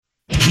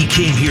He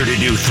came here to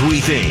do three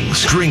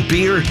things: drink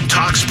beer,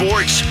 talk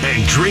sports,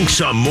 and drink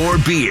some more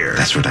beer.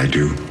 That's what I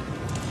do.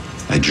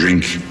 I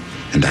drink,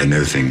 and I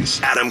know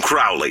things. Adam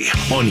Crowley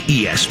on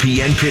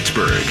ESPN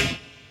Pittsburgh.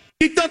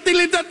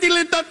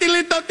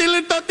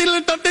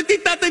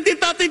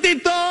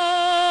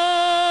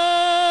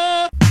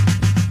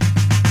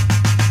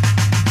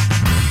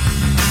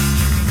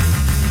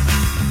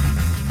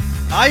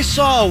 I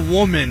saw a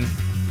woman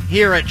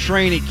here at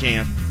training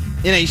camp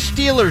in a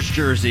Steelers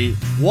jersey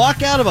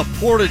walk out of a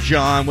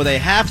Porta-John with a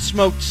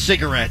half-smoked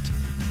cigarette.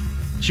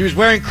 She was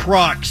wearing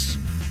Crocs.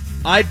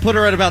 I'd put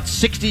her at about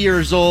 60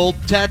 years old,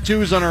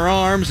 tattoos on her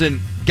arms,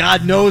 and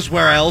God knows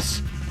where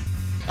else.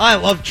 I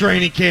love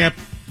training camp.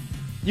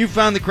 You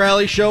found the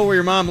Crowley Show where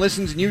your mom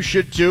listens, and you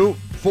should too.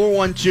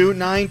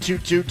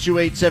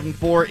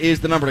 412-922-2874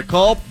 is the number to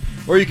call.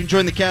 Or you can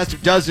join the cast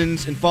of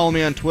dozens and follow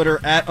me on Twitter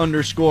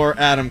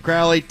 @_Adam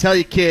Crowley. Tell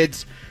your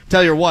kids,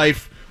 tell your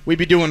wife, we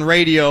be doing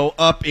radio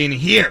up in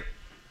here.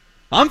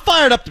 I'm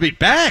fired up to be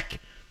back.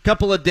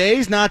 Couple of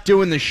days not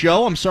doing the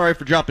show. I'm sorry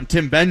for dropping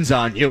Tim Benz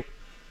on you.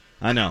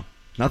 I know.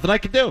 Nothing I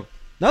could do.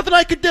 Nothing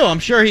I could do. I'm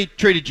sure he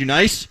treated you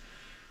nice.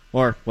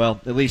 Or, well,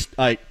 at least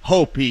I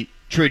hope he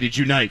treated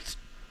you nice.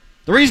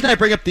 The reason I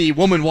bring up the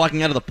woman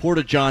walking out of the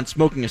Porta-John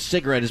smoking a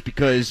cigarette is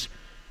because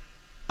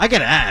I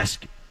gotta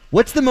ask,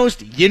 what's the most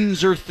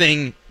Yinzer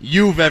thing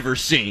you've ever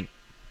seen?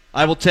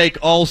 I will take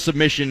all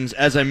submissions,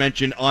 as I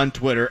mentioned, on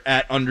Twitter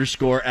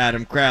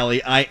 @_Adam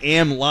Crowley. I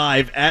am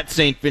live at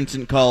St.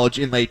 Vincent College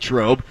in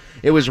Latrobe.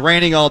 It was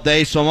raining all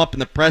day, so I'm up in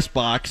the press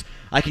box.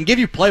 I can give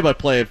you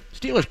play-by-play of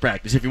Steelers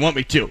practice if you want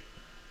me to.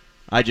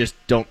 I just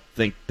don't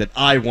think that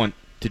I want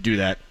to do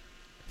that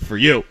for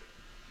you.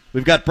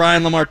 We've got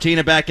Brian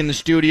LaMartina back in the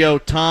studio,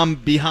 Tom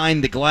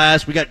behind the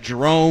glass. We got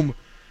Jerome,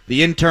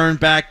 the intern,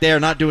 back there,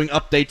 not doing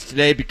updates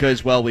today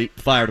because, well, we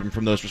fired him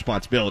from those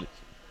responsibilities.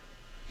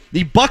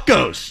 The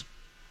Buccos,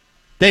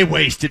 they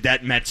wasted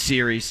that Mets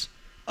series.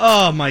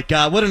 Oh, my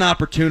God, what an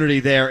opportunity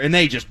there, and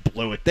they just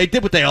blew it. They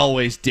did what they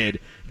always did.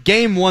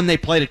 Game one, they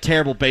played a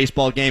terrible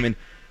baseball game, and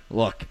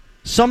look,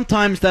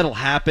 sometimes that'll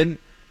happen,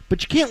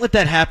 but you can't let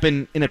that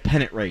happen in a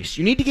pennant race.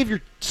 You need to give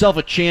yourself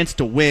a chance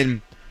to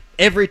win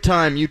every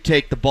time you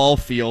take the ball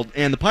field,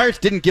 and the Pirates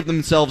didn't give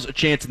themselves a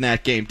chance in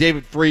that game.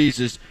 David Freese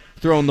is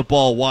throwing the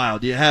ball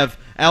wild. You have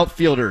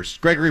outfielders,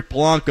 Gregory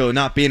Polanco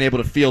not being able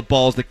to field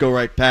balls that go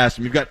right past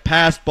him. You've got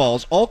pass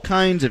balls, all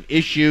kinds of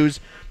issues,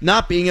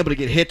 not being able to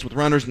get hits with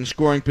runners in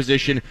scoring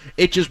position.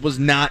 It just was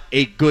not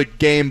a good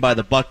game by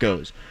the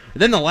Buccos.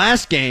 And then the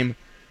last game,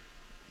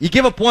 you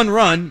give up one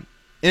run,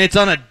 and it's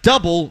on a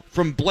double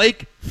from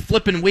Blake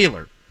flippin'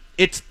 Wheeler.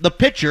 It's the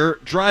pitcher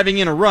driving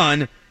in a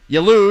run.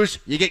 You lose,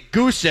 you get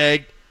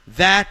goose-egged.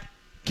 That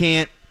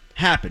can't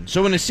happen.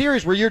 So in a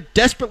series where you're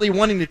desperately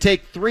wanting to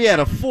take 3 out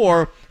of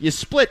 4, you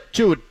split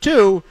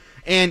 2-2,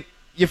 and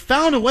you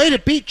found a way to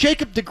beat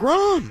Jacob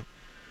deGrom.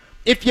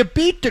 If you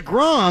beat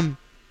deGrom,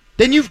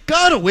 then you've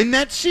got to win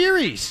that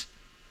series.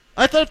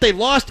 I thought if they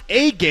lost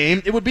a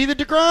game, it would be the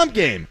deGrom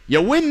game.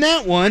 You win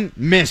that one,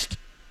 missed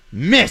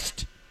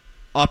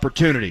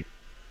opportunity.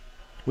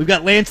 We've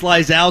got Lance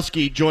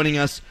Lysowski joining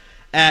us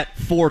at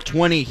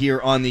 4:20 here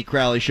on the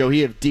Crowley Show.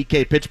 He of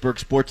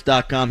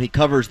DKPittsburghSports.com. He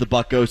covers the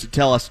Buccos to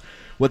tell us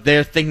what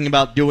they're thinking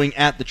about doing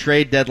at the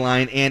trade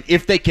deadline and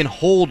if they can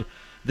hold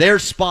their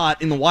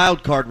spot in the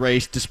wild card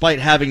race despite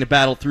having to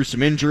battle through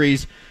some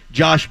injuries.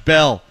 Josh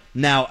Bell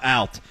now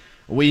out.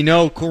 We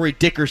know Corey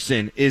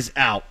Dickerson is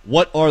out.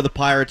 What are the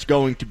Pirates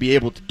going to be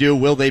able to do?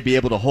 Will they be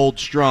able to hold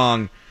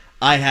strong?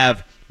 I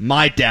have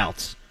my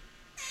doubts.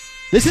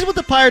 This is what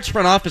the Pirates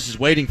front office is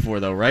waiting for,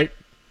 though, right?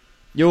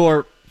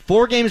 You're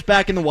 4 games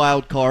back in the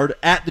wild card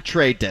at the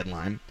trade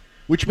deadline,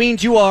 which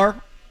means you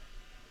are,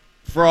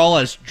 for all,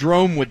 as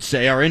Jerome would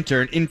say, our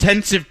intern,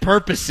 intensive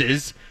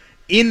purposes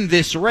in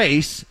this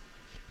race.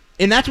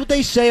 And that's what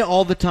they say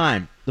all the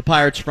time, the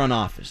Pirates front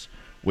office.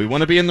 We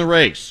want to be in the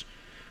race.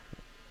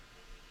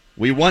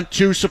 We want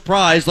to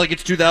surprise like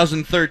it's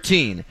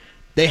 2013.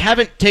 They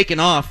haven't taken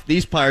off,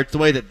 these Pirates, the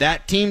way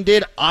that team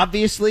did,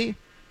 obviously.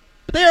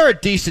 But they are a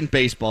decent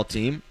baseball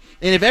team.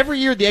 And if every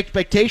year the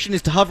expectation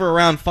is to hover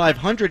around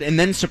 500 and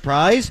then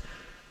surprise,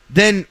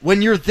 then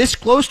when you're this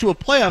close to a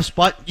playoff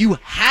spot, you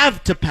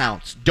have to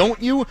pounce,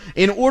 don't you,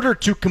 in order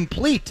to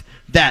complete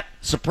that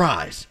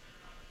surprise.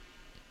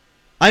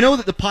 I know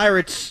that the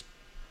Pirates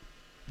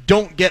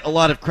don't get a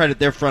lot of credit,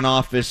 their front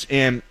office,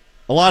 and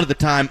a lot of the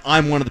time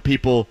I'm one of the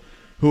people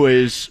who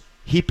is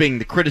heaping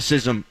the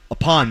criticism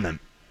upon them.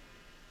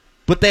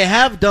 But they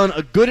have done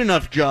a good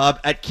enough job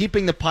at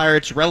keeping the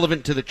Pirates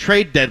relevant to the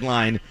trade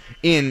deadline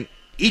in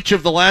each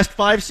of the last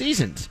 5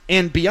 seasons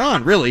and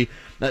beyond, really.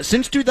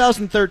 Since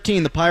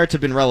 2013, the Pirates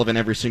have been relevant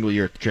every single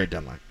year at the trade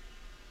deadline.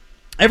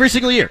 Every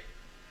single year.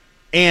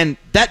 And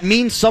that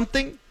means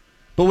something,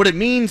 but what it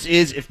means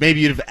is if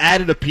maybe you'd have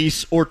added a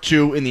piece or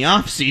two in the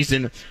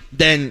offseason,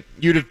 then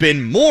you'd have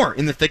been more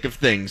in the thick of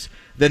things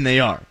than they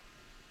are.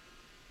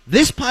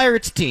 This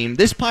Pirates team,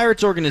 this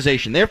Pirates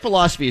organization, their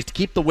philosophy is to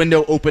keep the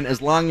window open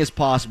as long as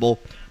possible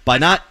by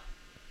not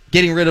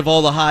getting rid of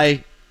all the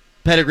high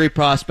pedigree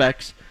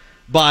prospects,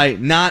 by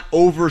not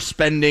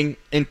overspending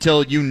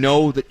until you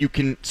know that you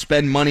can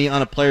spend money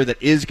on a player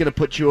that is going to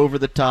put you over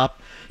the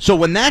top. So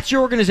when that's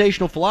your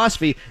organizational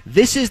philosophy,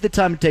 this is the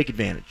time to take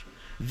advantage.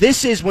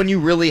 This is when you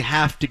really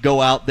have to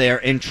go out there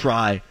and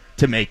try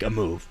to make a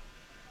move.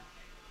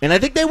 And I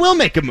think they will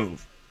make a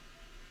move.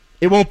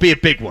 It won't be a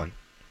big one.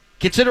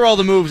 Consider all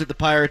the moves that the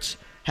Pirates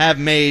have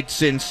made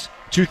since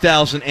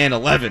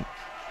 2011.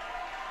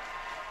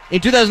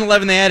 In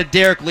 2011, they added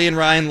Derek Lee and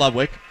Ryan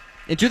Ludwig.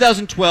 In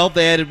 2012,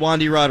 they added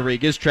Wandy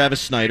Rodriguez,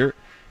 Travis Snyder,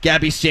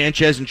 Gabby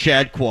Sanchez, and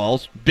Chad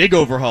Qualls. Big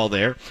overhaul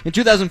there. In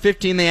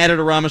 2015, they added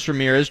Aramis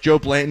Ramirez, Joe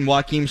Blanton,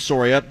 Joaquim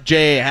Soria,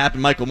 J.A. Happ,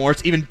 and Michael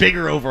Morris. Even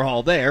bigger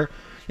overhaul there.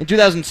 In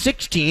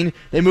 2016,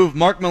 they moved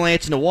Mark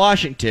Melancon to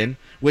Washington,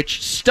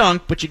 which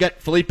stunk, but you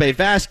got Felipe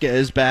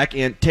Vasquez back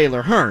and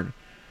Taylor Hearn.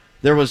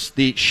 There was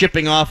the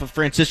shipping off of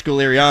Francisco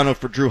Liriano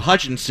for Drew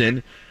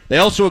Hutchinson. They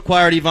also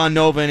acquired Ivan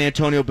Nova and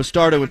Antonio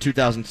Bastardo in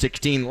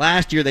 2016.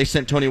 Last year, they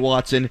sent Tony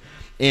Watson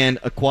and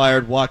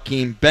acquired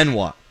Joaquin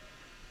Benoit.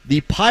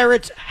 The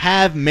Pirates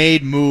have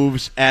made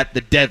moves at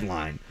the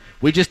deadline.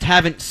 We just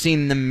haven't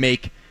seen them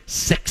make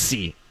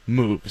sexy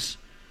moves.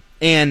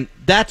 And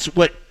that's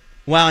what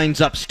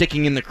winds up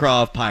sticking in the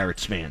craw of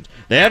Pirates fans.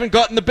 They haven't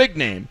gotten the big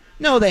name.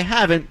 No, they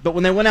haven't, but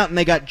when they went out and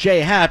they got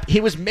J. Happ, he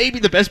was maybe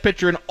the best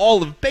pitcher in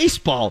all of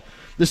baseball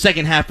the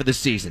second half of the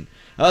season.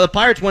 The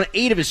Pirates won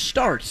 8 of his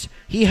starts.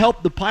 He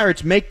helped the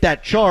Pirates make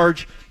that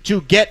charge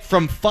to get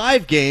from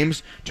 5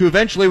 games to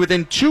eventually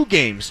within 2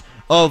 games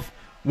of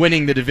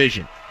winning the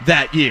division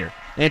that year.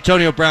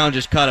 Antonio Brown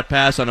just caught a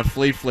pass on a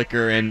flea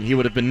flicker, and he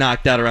would have been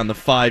knocked out around the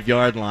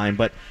 5-yard line,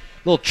 but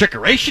a little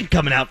trickeration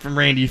coming out from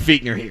Randy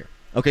Fichtner here.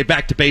 Okay,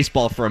 back to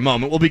baseball for a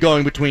moment. We'll be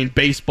going between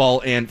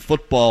baseball and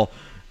football.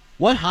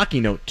 One hockey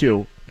note,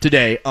 too,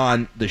 today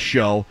on the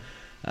show.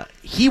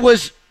 He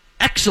was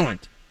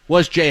excellent,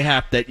 was J.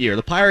 Happ, that year.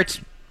 The Pirates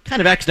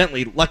kind of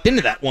accidentally lucked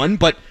into that one,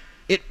 but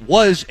it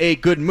was a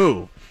good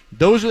move.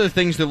 Those are the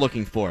things they're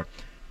looking for.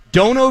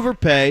 Don't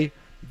overpay.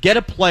 Get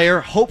a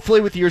player,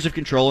 hopefully with years of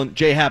control, and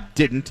J. Happ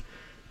didn't,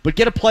 but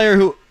get a player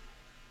who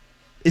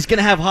is going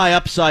to have high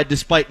upside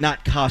despite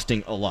not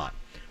costing a lot,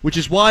 which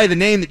is why the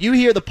name that you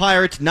hear the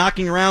Pirates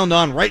knocking around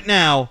on right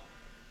now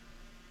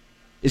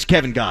is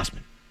Kevin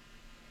Gausman.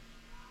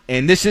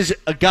 And this is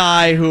a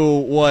guy who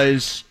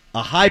was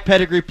a high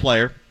pedigree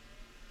player,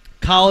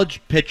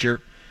 college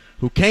pitcher,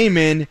 who came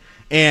in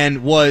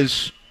and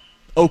was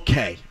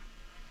okay.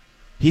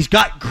 He's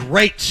got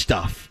great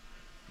stuff.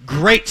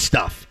 Great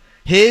stuff.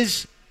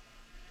 His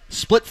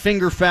split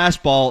finger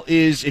fastball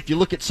is, if you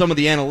look at some of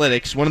the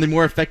analytics, one of the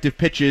more effective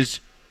pitches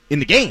in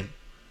the game.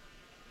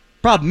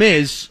 Problem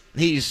is,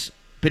 he's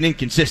been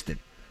inconsistent.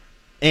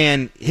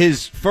 And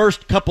his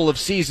first couple of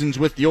seasons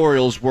with the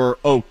Orioles were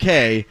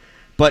okay,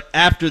 but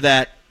after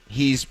that,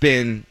 he's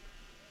been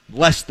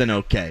less than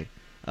okay.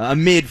 A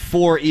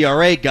mid-4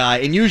 ERA guy,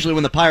 and usually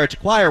when the Pirates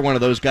acquire one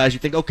of those guys, you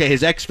think, okay,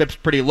 his xFIP's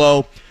pretty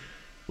low,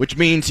 which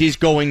means he's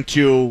going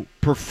to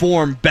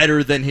perform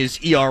better than his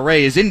ERA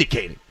is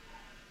indicating.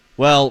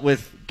 Well,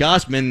 with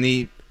Gausman,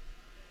 the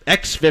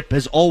xFIP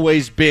has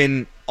always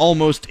been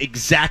almost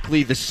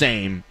exactly the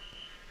same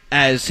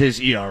as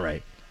his ERA.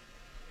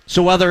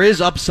 So while there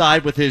is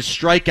upside with his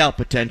strikeout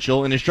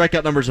potential, and his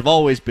strikeout numbers have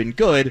always been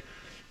good,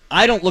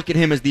 I don't look at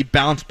him as the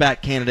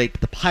bounce-back candidate that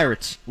the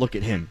Pirates look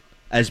at him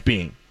as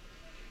being.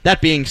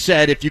 That being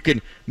said, if you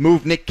can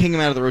move Nick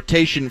Kingham out of the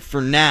rotation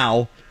for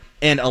now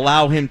and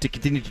allow him to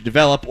continue to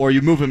develop, or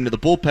you move him to the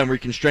bullpen where you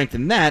can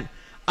strengthen that,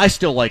 I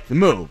still like the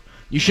move.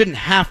 You shouldn't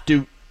have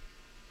to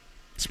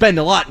spend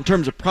a lot in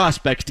terms of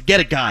prospects to get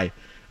a guy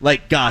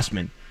like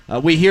Gausman.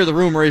 We hear the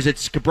rumor is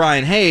it's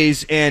Ke'Bryan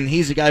Hayes, and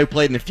he's a guy who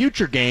played in the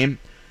future game,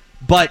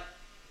 but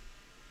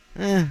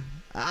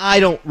I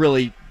don't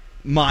really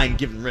mind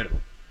getting rid of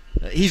him.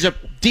 He's a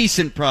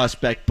decent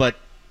prospect, but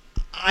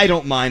I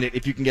don't mind it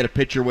if you can get a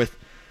pitcher with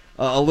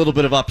a little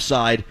bit of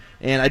upside.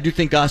 And I do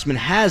think Gausman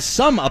has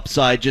some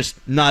upside, just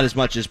not as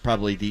much as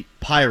probably the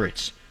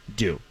Pirates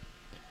do.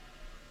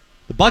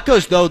 The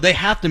Buccos, though, they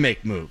have to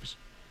make moves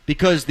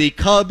because the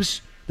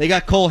Cubs, they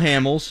got Cole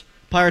Hamels.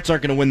 Pirates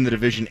aren't going to win the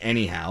division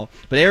anyhow.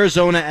 But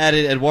Arizona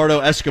added Eduardo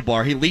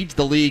Escobar. He leads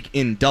the league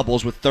in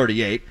doubles with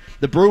 38.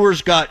 The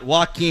Brewers got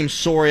Joaquim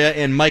Soria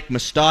and Mike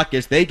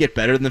Moustakas. They get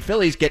better. And the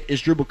Phillies get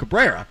Asdrubal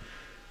Cabrera.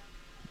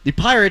 The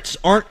Pirates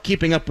aren't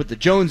keeping up with the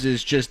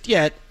Joneses just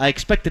yet. I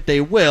expect that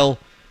they will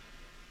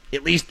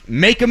at least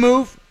make a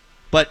move,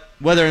 but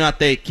whether or not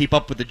they keep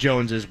up with the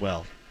Joneses,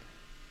 well,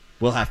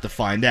 we'll have to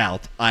find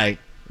out. I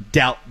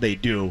doubt they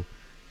do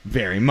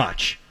very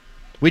much.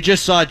 We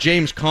just saw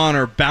James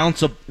Conner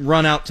bounce a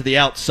run out to the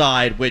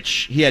outside,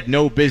 which he had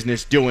no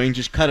business doing.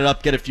 Just cut it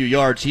up, get a few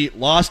yards. He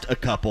lost a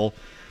couple.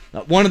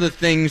 One of the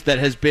things that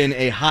has been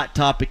a hot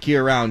topic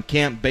here around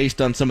camp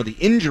based on some of the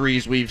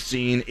injuries we've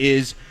seen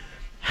is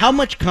how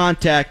much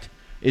contact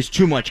is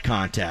too much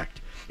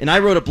contact. And I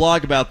wrote a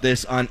blog about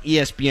this on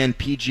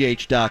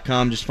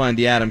ESPNPGH.com. Just find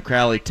the Adam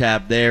Crowley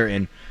tab there,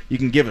 and you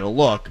can give it a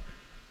look.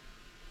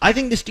 I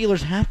think the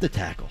Steelers have to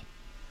tackle.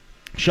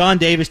 Sean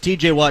Davis,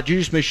 TJ Watt,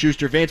 Juju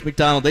Smith-Schuster, Vance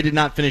McDonald, they did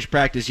not finish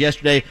practice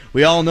yesterday.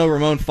 We all know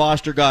Ramon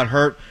Foster got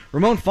hurt.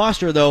 Ramon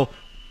Foster, though,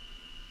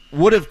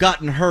 would have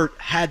gotten hurt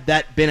had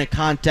that been a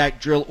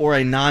contact drill or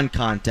a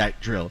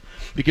non-contact drill,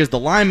 because the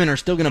linemen are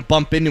still going to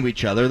bump into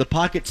each other. The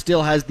pocket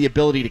still has the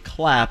ability to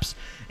collapse,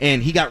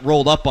 and he got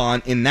rolled up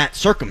on in that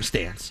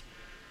circumstance.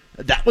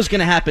 That was going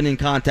to happen in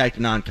contact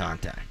and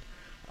non-contact.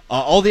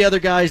 All the other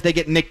guys, they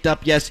get nicked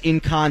up, yes, in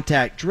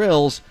contact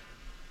drills,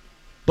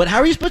 but how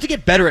are you supposed to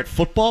get better at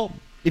football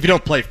if you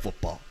don't play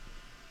football?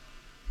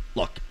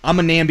 Look, I'm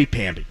a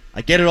namby-pamby.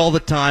 I get it all the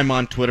time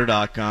on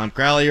Twitter.com.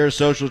 Crowley, you're a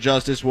social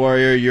justice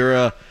warrior. You're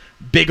a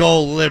big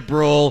old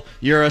liberal.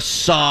 You're a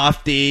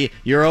softy.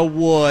 You're a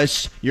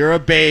wuss. You're a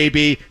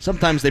baby.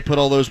 Sometimes they put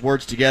all those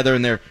words together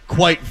and they're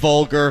quite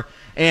vulgar.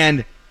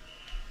 And,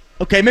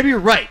 okay, maybe you're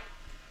right.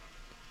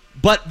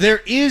 But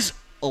there is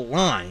a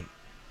line.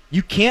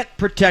 You can't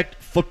protect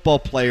football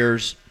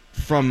players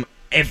from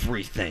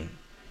everything.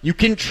 You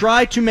can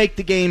try to make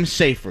the game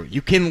safer.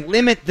 You can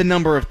limit the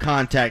number of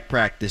contact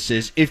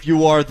practices if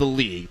you are the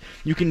league.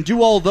 You can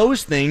do all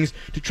those things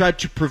to try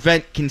to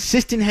prevent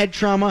consistent head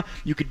trauma.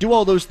 You could do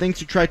all those things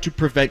to try to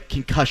prevent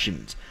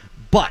concussions.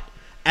 But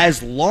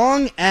as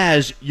long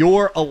as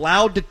you're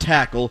allowed to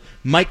tackle,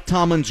 Mike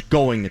Tomlin's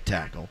going to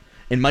tackle.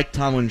 And Mike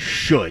Tomlin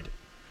should.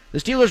 The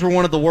Steelers were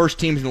one of the worst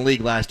teams in the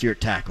league last year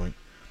at tackling.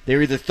 They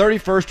were either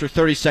 31st or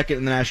 32nd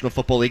in the National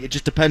Football League. It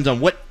just depends on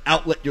what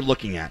outlet you're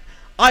looking at.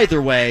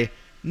 Either way,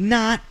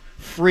 not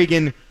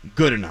friggin'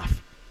 good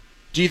enough.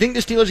 Do you think the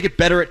Steelers get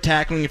better at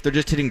tackling if they're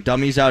just hitting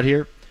dummies out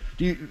here?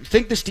 Do you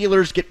think the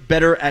Steelers get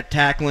better at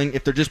tackling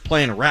if they're just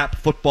playing rap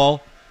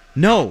football?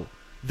 No,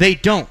 they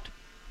don't.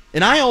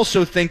 And I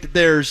also think that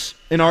there's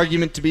an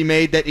argument to be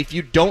made that if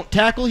you don't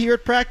tackle here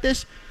at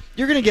practice,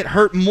 you're going to get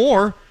hurt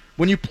more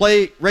when you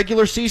play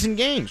regular season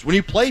games, when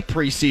you play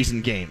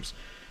preseason games.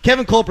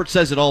 Kevin Colbert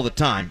says it all the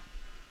time.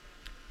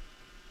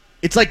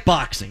 It's like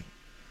boxing.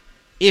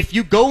 If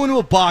you go into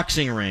a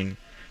boxing ring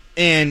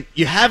and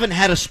you haven't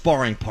had a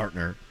sparring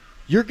partner,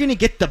 you're going to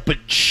get the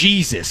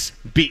bejesus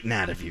beaten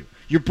out of you.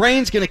 Your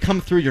brain's going to come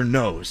through your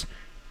nose.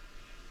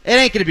 It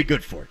ain't going to be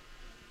good for it.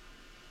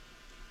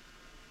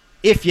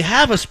 If you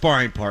have a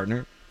sparring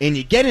partner and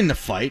you get in the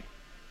fight,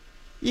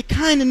 you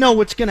kind of know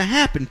what's going to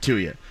happen to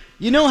you.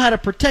 You know how to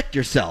protect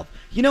yourself.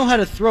 You know how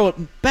to throw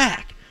it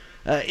back.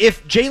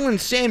 If Jalen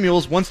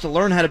Samuels wants to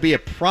learn how to be a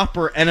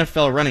proper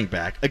NFL running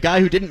back, a guy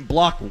who didn't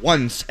block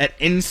once at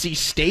NC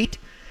State,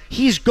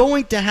 he's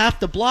going to have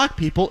to block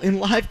people in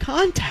live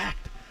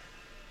contact.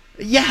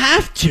 You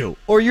have to,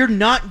 or you're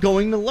not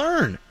going to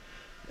learn.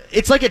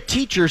 It's like a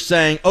teacher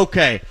saying,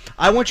 okay,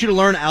 I want you to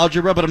learn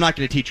algebra, but I'm not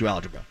going to teach you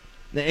algebra.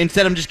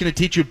 Instead, I'm just going to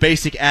teach you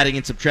basic adding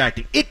and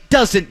subtracting. It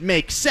doesn't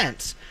make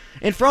sense.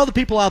 And for all the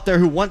people out there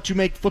who want to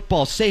make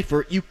football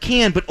safer, you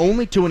can, but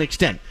only to an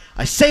extent.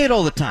 I say it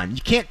all the time.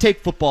 You can't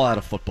take football out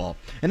of football.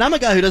 And I'm a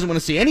guy who doesn't want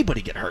to see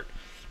anybody get hurt.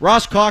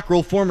 Ross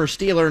Cockrell, former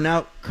Steeler,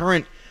 now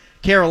current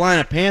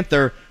Carolina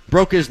Panther,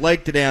 broke his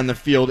leg today on the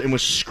field and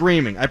was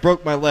screaming, I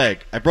broke my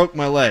leg, I broke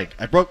my leg,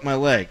 I broke my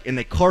leg. And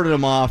they carted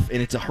him off,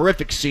 and it's a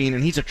horrific scene,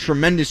 and he's a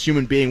tremendous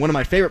human being. One of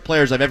my favorite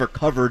players I've ever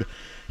covered.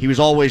 He was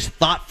always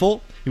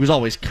thoughtful. He was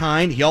always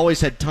kind. He always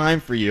had time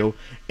for you.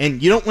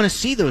 And you don't want to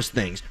see those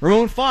things.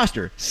 Ramon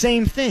Foster,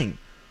 same thing.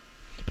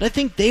 But I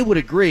think they would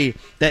agree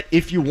that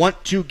if you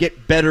want to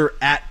get better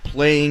at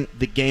playing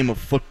the game of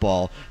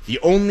football, the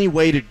only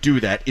way to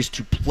do that is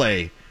to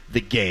play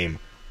the game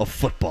of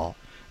football.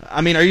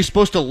 I mean, are you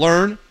supposed to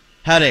learn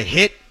how to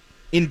hit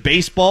in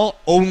baseball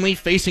only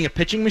facing a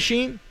pitching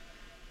machine?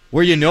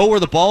 Where you know where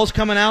the ball is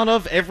coming out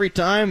of every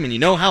time and you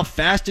know how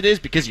fast it is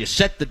because you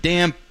set the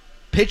damn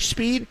pitch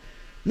speed?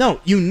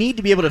 No, you need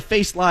to be able to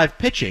face live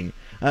pitching.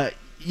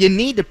 You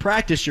need to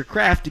practice your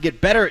craft to get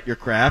better at your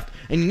craft,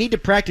 and you need to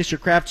practice your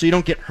craft so you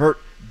don't get hurt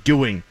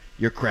doing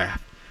your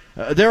craft.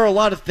 There are a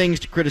lot of things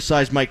to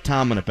criticize Mike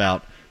Tomlin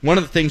about. One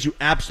of the things you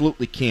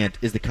absolutely can't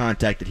is the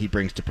contact that he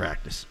brings to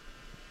practice.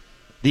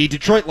 The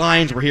Detroit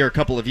Lions were here a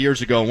couple of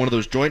years ago in one of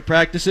those joint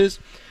practices,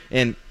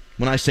 and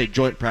when I say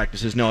joint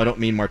practices, no, I don't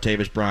mean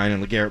Martavis Bryant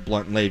and LeGarrette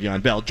Blount and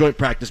Le'Veon Bell. Joint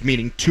practice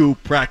meaning two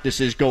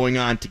practices going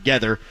on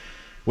together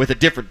with a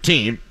different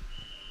team,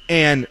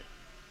 and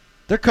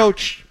their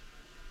coach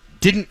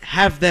didn't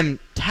have them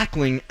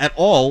tackling at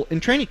all in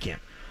training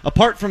camp,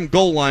 apart from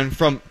goal line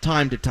from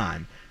time to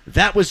time.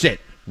 That was it.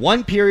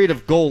 One period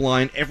of goal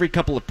line every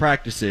couple of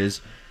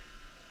practices,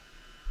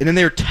 and then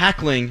they were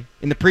tackling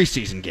in the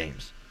preseason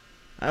games.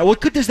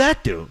 What good does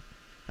that do?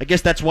 I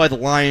guess that's why the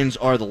Lions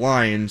are the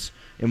Lions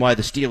and why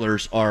the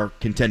Steelers are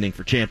contending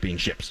for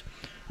championships.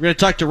 We're going to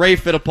talk to Ray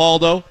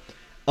Fittipaldo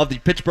of the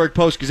Pittsburgh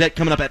Post-Gazette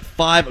coming up at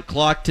 5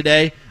 o'clock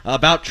today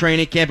about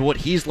training camp and what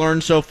he's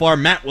learned so far.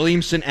 Matt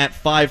Williamson at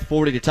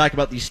 5:40 to talk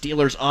about the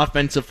Steelers'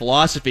 offensive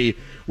philosophy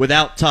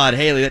without Todd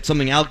Haley. That's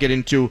something I'll get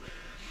into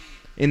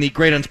in the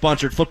great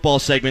unsponsored football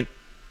segment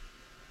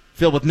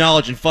filled with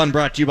knowledge and fun,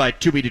 brought to you by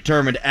To Be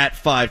Determined at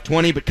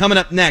 5:20. But coming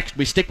up next,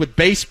 we stick with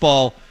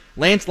baseball.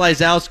 Lance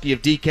Lysowski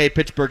of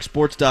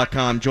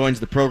DKPittsburghSports.com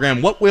joins the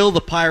program. What will the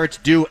Pirates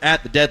do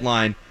at the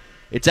deadline?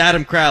 It's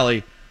Adam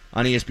Crowley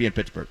on ESPN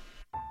Pittsburgh.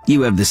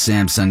 You have the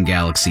Samsung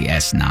Galaxy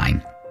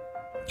S9.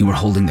 You are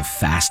holding the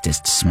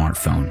fastest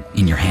smartphone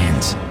in your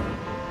hands.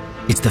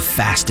 It's the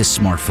fastest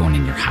smartphone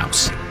in your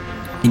house,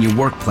 in your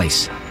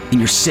workplace, in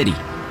your city,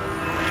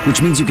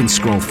 which means you can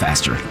scroll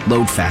faster,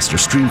 load faster,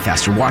 stream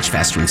faster, watch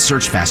faster, and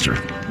search faster.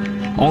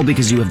 All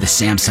because you have the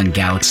Samsung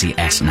Galaxy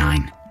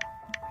S9,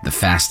 the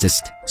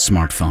fastest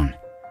smartphone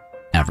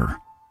ever.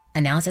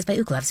 Analysis by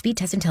Ookla of speed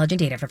test intelligent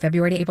data for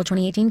February to April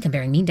 2018,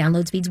 comparing mean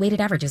download speeds weighted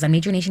averages on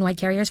major nationwide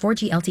carriers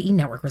 4G LTE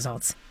network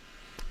results.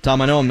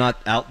 Tom, I know I'm not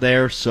out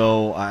there,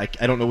 so I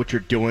don't know what you're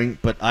doing,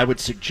 but I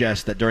would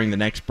suggest that during the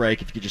next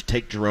break, if you could just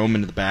take Jerome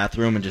into the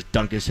bathroom and just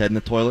dunk his head in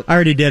the toilet. I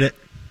already did it.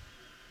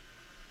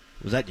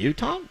 Was that you,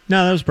 Tom?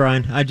 No, that was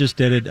Brian. I just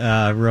did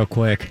it real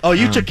quick. Oh,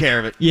 you took care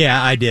of it.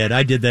 Yeah, I did.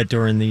 I did that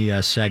during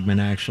the segment,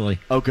 actually.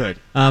 Oh, good.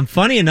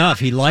 Funny enough,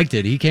 he liked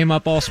it. He came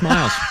up all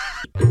smiles.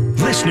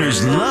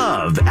 Listeners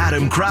love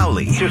Adam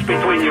Crowley. Just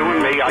between you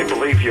and me, I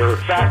believe you're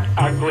fat,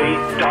 ugly,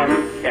 dumb,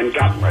 and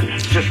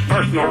gutless. Just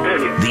personal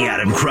opinion. The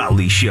Adam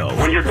Crowley Show.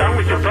 When you're done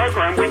with your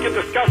program, we can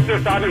discuss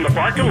this out in the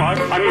parking lot.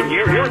 I mean,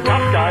 you're a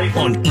tough guy.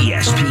 On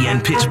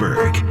ESPN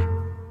Pittsburgh.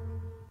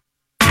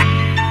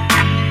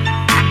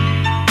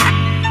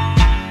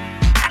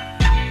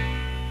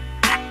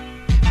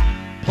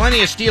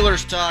 Plenty of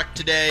Steelers talk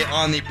today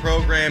on the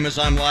program as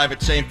I'm live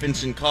at St.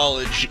 Vincent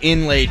College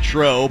in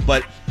Latrobe,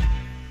 but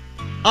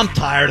I'm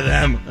tired of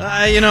them.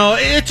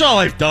 It's all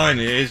I've done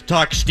is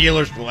talk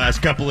Steelers for the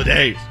last couple of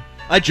days.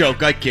 I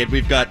joke, I kid.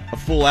 We've got a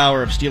full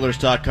hour of Steelers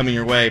talk coming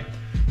your way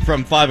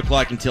from 5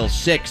 o'clock until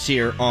 6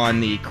 here on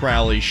the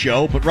Crowley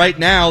Show. But right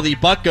now, the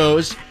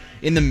Buccos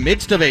in the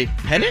midst of a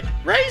pennant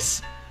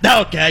race?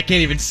 Okay, I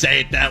can't even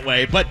say it that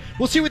way, but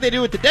we'll see what they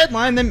do at the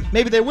deadline, then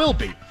maybe they will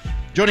be.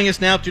 Joining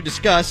us now to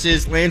discuss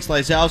is Lance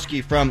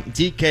Lysowski from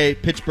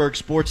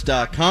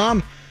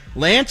DKPittsburghSports.com.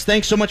 Lance,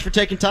 thanks so much for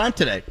taking time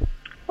today.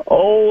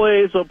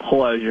 Always a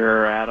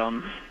pleasure,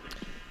 Adam.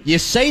 You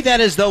say that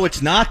as though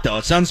it's not, though.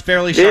 It sounds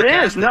fairly sarcastic.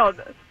 It is. No,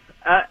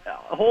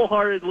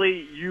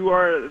 wholeheartedly, you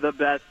are the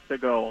best to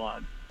go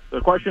on.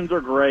 The questions are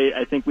great.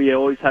 I think we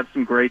always have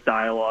some great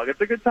dialogue.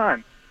 It's a good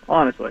time,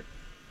 honestly.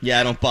 Yeah,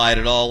 I don't buy it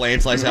at all.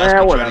 Lance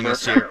Lysowski joining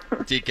us here at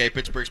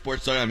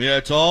DKPittsburghSports.com. Yeah,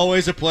 it's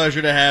always a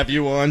pleasure to have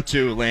you on,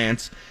 too,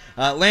 Lance.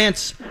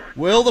 Lance,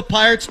 will the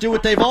Pirates do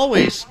what they've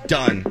always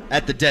done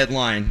at the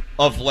deadline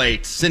of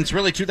late, since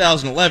really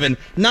 2011?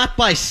 Not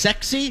by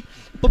sexy,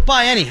 but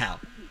by anyhow.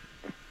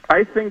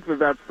 I think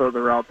that's the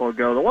route they'll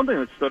go. The one thing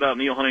that stood out,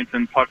 Neil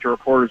Huntington talked to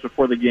reporters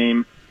before the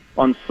game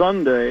on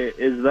Sunday,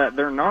 is that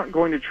they're not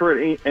going to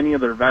trade any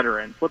of their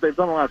veterans. What they've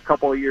done the last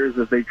couple of years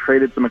is they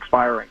traded some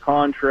expiring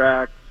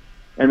contracts,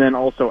 and then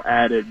also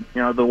added,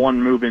 the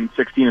one move in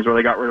 16 is where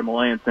they got rid of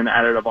Melanson,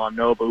 added Avon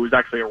Nova, who was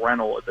actually a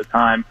rental at the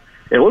time.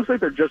 It looks like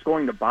they're just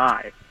going to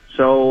buy.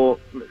 So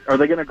are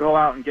they going to go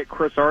out and get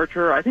Chris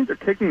Archer? I think they're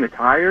kicking the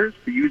tires,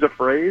 to use a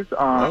phrase,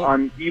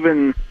 on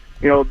even,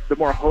 the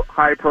more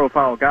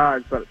high-profile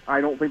guys, but I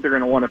don't think they're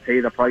going to want to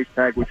pay the price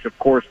tag, which, of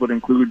course, would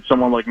include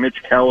someone like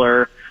Mitch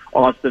Keller,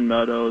 Austin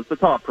Meadows, the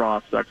top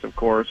prospects, of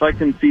course. I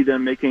can see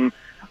them making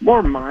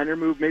more minor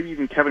move, maybe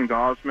even Kevin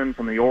Gossman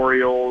from the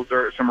Orioles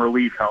or some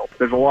relief help.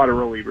 There's a lot of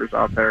relievers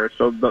out there,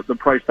 so the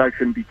price tag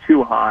shouldn't be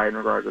too high in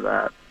regard to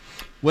that.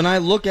 When I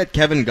look at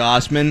Kevin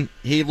Gossman,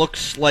 he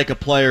looks like a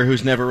player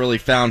who's never really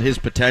found his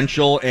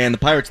potential, and the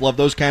Pirates love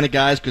those kind of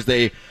guys because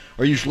they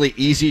are usually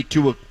easy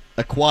to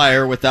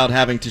acquire without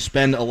having to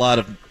spend a lot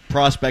of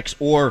prospects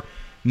or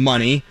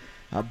money.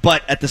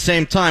 But at the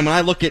same time, when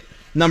I look at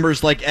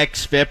numbers like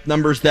XFIP,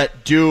 numbers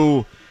that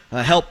do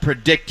help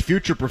predict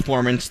future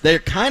performance, they're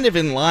kind of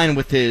in line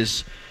with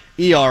his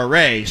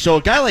ERA. So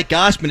a guy like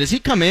Gossman, does he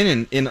come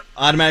in and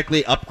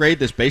automatically upgrade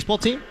this baseball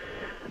team?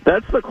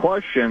 That's the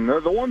question.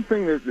 The one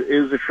thing that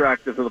is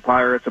attractive to the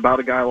Pirates about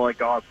a guy like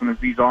Gossman is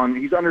he's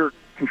under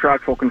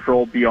contractual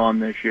control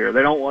beyond this year.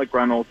 They don't like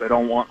Reynolds. They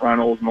don't want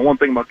Reynolds. And the one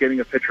thing about getting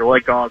a pitcher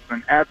like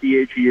Gossman at the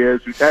age he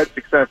is, who's had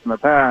success in the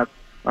past,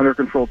 under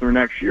control through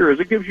next year, is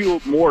it gives you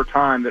more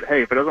time that,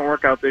 hey, if it doesn't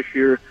work out this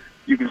year,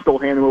 you can still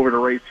hand him over to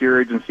Ray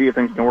Searage and see if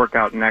things can work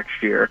out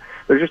next year.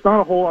 There's just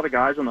not a whole lot of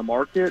guys on the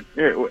market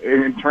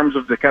in terms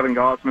of the Kevin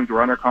Gossmans who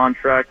are under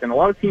contract, and a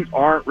lot of teams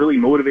aren't really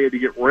motivated to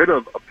get rid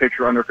of a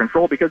pitcher under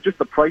control because just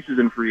the prices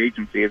in free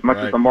agency, as much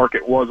as the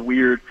market was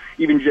weird.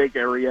 Even Jake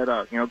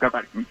Arrieta, got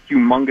that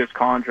humongous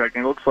contract,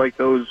 and it looks like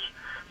those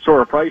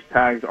sort of price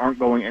tags aren't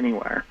going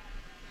anywhere.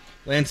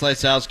 Lance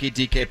Lysowski,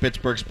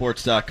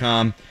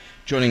 DKPittsburghSports.com,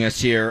 joining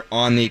us here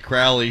on the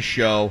Crowley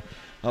Show.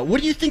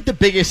 What do you think the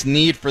biggest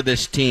need for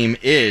this team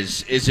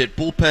is? Is it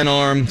bullpen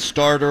arm,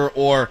 starter,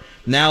 or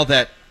now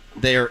that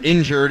they are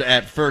injured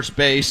at first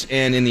base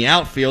and in the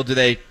outfield, do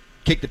they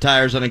kick the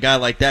tires on a guy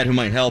like that who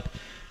might help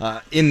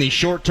in the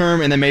short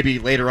term and then maybe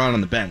later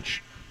on the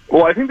bench?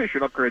 Well, I think they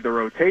should upgrade the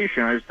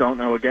rotation. I just don't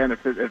know, again,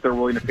 if they're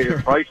willing to pay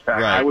the price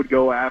tag. Right. I would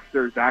go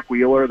after Zach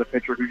Wheeler, the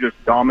pitcher who just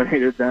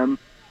dominated them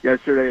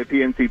yesterday at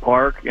PNC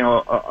Park.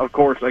 Of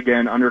course,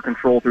 again, under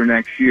control through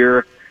next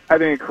year.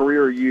 having a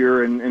career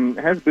year and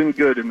has been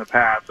good in the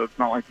past. So it's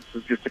not like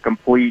this is just a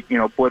complete,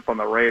 blip on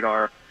the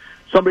radar.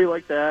 Somebody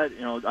like that,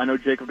 I know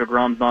Jacob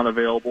deGrom's not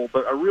available,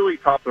 but a really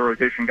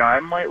top-of-the-rotation guy, I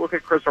might look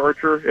at Chris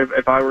Archer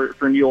if I were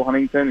for Neil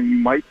Huntington, and you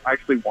might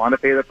actually want to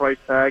pay the price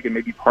tag and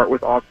maybe part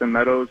with Austin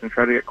Meadows and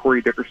try to get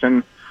Corey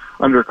Dickerson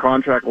under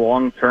contract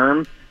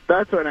long-term.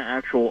 That's an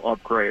actual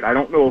upgrade. I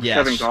don't know if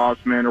Kevin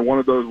Gossman or one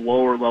of those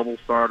lower-level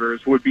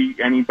starters would be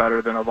any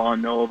better than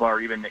Ivan Nova or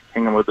even Nick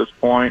Kingham at this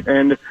point.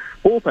 And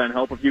bullpen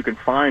help if you can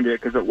find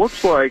it, because it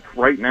looks like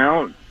right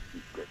now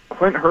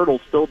Clint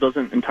Hurdle still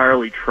doesn't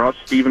entirely trust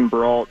Steven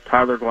Brault,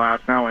 Tyler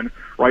Glasnow, and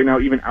right now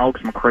even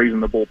Alex McRae's in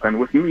the bullpen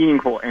with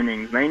meaningful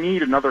innings. They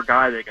need another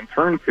guy they can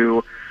turn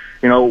to.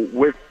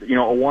 With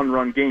a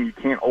one-run game, you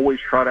can't always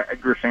try to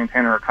Edgar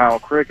Santana or Kyle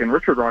Crick. And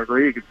Richard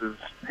Rodriguez,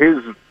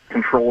 his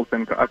control has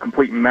been a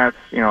complete mess,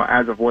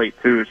 as of late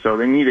too. So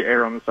they need to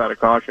err on the side of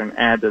caution and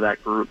add to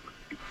that group.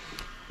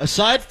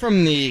 Aside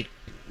from the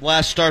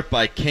last start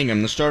by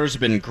Kingham, the starters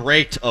have been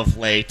great of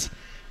late.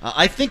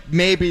 I think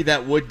maybe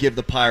that would give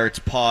the Pirates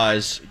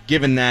pause,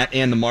 given that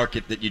and the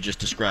market that you just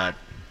described.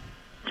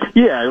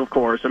 Yeah, of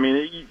course. I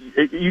mean,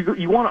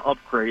 you want to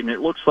upgrade, and it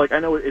looks like, I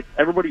know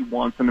everybody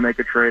wants them to make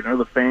a trade. I know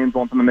the fans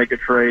want them to make a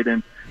trade,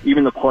 and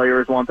even the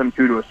players want them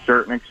to a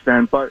certain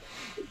extent. But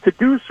to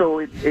do so,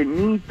 it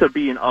needs to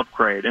be an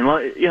upgrade. And,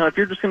 if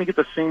you're just going to get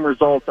the same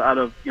results out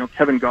of,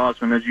 Kevin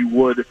Gausman as you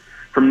would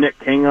from Nick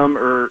Kingham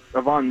or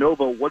Ivan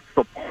Nova, what's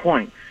the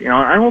point?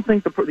 I don't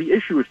think the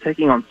issue is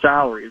taking on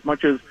salary as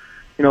much as,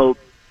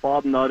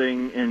 Bob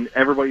Nutting and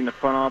everybody in the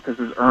front office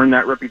has earned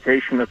that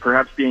reputation of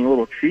perhaps being a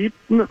little cheap.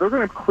 They're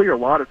going to clear a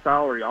lot of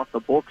salary off the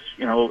books,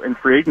 in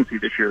free agency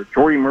this year.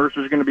 Jordy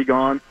Mercer's going to be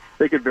gone.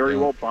 They could very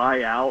well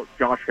buy out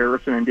Josh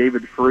Harrison and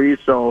David Freese.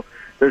 So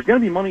there's going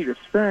to be money to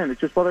spend.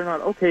 It's just whether or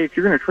not, okay, if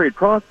you're going to trade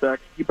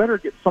prospects, you better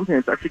get something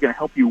that's actually going to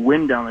help you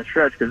win down the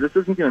stretch, because this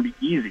isn't going to be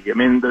easy. I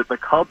mean, the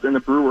Cubs and the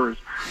Brewers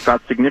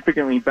got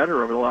significantly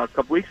better over the last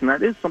couple weeks, and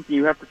that is something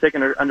you have to take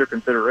under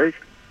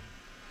consideration.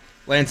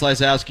 Lance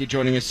Lysowski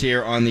joining us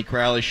here on the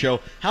Crowley Show.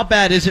 How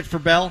bad is it for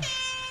Bell?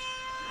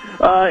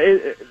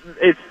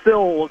 It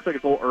still looks like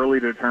it's a little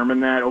early to determine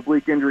that.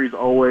 Oblique injuries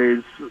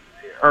always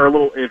are a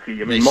little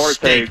iffy. I mean,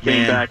 Marte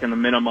came back in the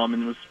minimum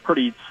and was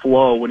pretty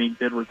slow when he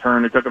did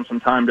return. It took him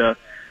some time to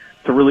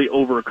really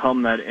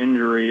overcome that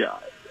injury.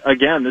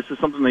 Again, this is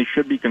something they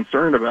should be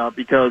concerned about,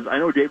 because I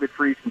know David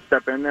Freese can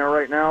step in there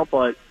right now,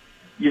 but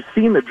you've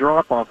seen the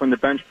drop-off when the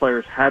bench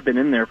players have been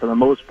in there for the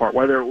most part,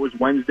 whether it was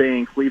Wednesday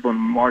in Cleveland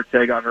when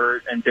Marte got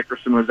hurt and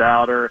Dickerson was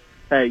out, or,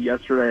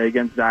 yesterday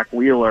against Zach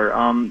Wheeler.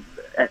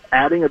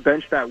 Adding a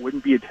bench that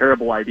wouldn't be a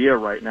terrible idea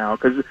right now,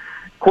 because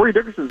Corey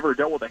Dickerson's never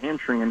dealt with a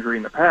hamstring injury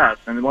in the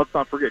past, and let's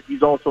not forget,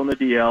 he's also in the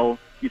DL.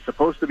 He's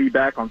supposed to be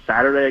back on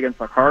Saturday against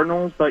the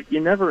Cardinals, but you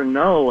never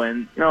know.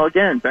 And,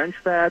 again, bench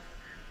fats,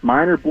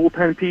 minor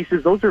bullpen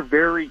pieces, those are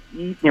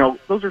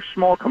those are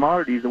small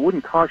commodities that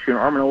wouldn't cost you an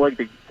arm and a leg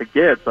to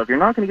get. So if you're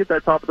not going to get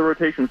that top of the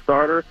rotation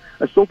starter,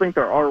 I still think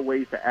there are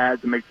ways to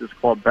add to make this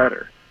club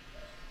better.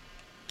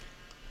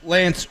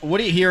 Lance,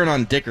 what are you hearing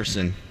on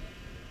Dickerson?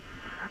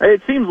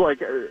 It seems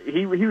like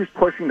he was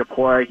pushing to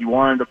play. He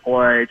wanted to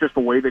play, just the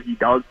way that he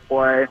does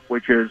play,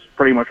 which is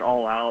pretty much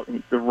all out.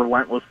 The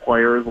relentless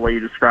player is the way he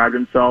described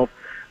himself.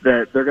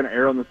 That they're going to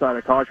err on the side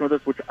of caution with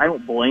this, which I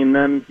don't blame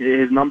them.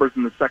 His numbers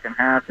in the second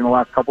half, in the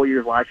last couple of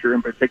years, last year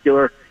in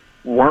particular,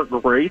 weren't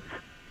great.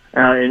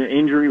 And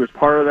injury was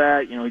part of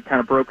that. He kind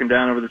of broken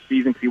down over the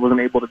season because he wasn't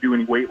able to do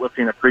any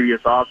weightlifting the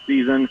previous off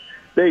season.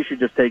 They should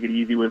just take it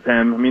easy with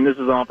him. I mean, this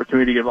is an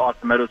opportunity to give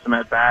Austin Meadows some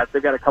at-bats.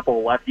 They've got a couple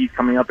of lefties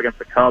coming up against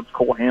the Cubs,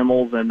 Cole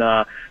Hamels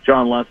and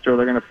John Lester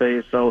they're going to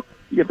face. So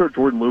you can throw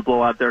Jordan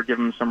Luplow out there, give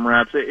him some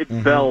reps. It's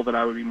Bell that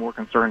I would be more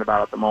concerned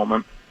about at the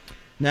moment.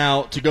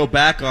 Now, to go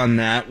back on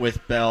that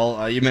with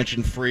Bell, you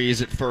mentioned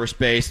Freese at first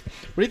base.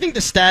 What do you think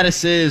the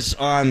status is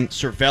on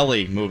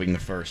Cervelli moving to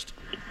first?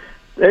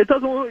 It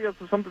doesn't look like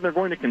it's something they're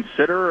going to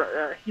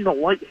consider. He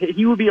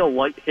would be a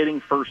light-hitting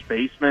first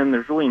baseman.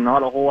 There's really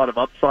not a whole lot of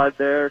upside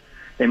there.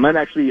 They might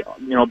actually,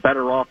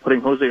 better off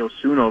putting Jose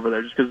Osuna over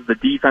there just because the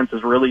defense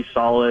is really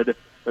solid.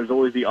 There's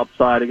always the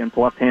upside against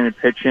left-handed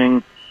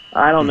pitching.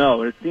 I don't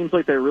know. It seems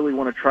like they really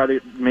want to try to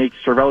make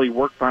Cervelli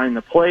work behind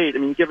the plate. I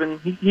mean, given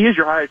he is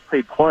your highest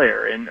paid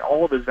player, and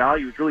all of his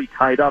value is really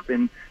tied up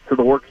into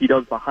the work he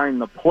does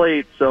behind the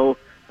plate. So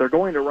they're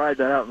going to ride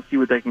that out and see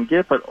what they can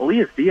get. But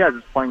Elias Diaz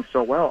is playing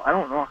so well, I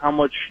don't know how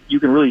much you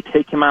can really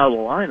take him out of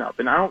the lineup.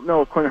 And I don't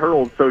know if Clint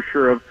Hurdle is so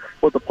sure of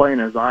what the plan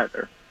is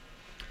either.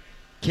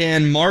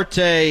 Can Marte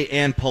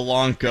and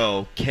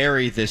Polanco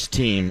carry this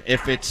team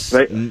if it's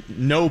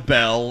no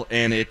Bell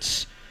and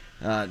it's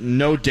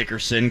no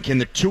Dickerson? Can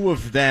the two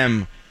of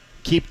them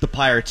keep the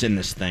Pirates in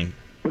this thing?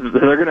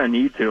 They're going to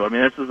need to. I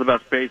mean, this is the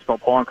best baseball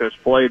Polanco's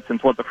played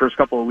since, the first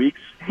couple of weeks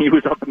he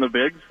was up in the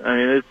bigs. I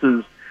mean, this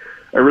is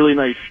a really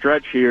nice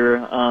stretch here.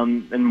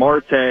 And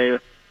Marte,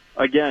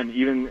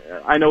 again,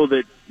 I know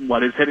that,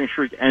 his hitting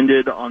streak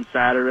ended on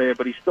Saturday,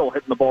 but he's still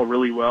hitting the ball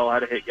really well.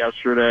 Had a hit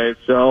yesterday.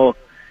 So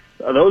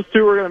those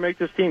two are going to make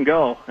this team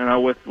go.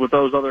 With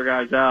those other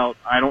guys out,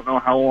 I don't know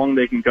how long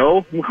they can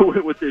go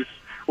with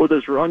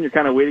this run. You're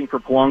kind of waiting for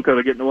Polanco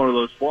to get into one of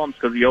those slumps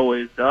because he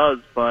always does.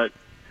 But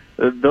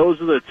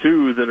those are the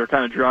two that are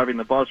kind of driving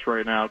the bus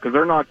right now because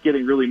they're not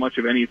getting really much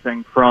of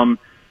anything from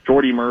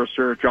Jordy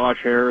Mercer, Josh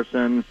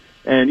Harrison,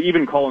 and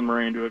even Colin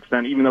Moran to an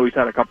extent, even though he's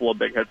had a couple of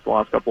big hits the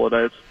last couple of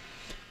days.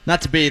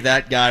 Not to be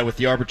that guy with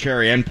the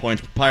arbitrary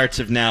endpoints, but Pirates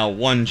have now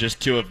won just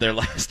 2 of their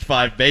last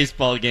 5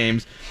 baseball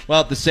games.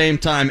 Well, at the same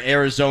time,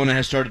 Arizona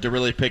has started to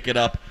really pick it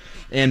up,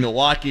 and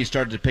Milwaukee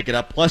started to pick it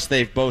up. Plus,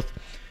 they've both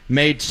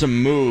made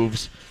some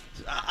moves.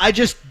 I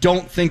just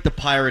don't think the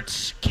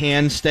Pirates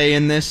can stay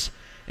in this,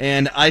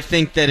 and I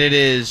think that it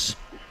is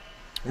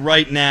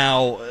right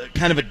now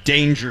kind of a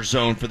danger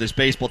zone for this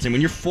baseball team.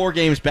 When you're 4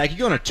 games back, you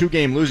go on a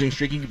 2-game losing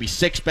streak, you could be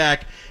 6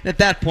 back, and at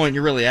that point,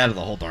 you're really out of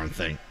the whole darn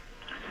thing.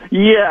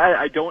 Yeah,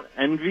 I don't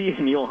envy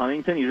Neil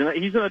Huntington.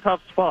 He's in a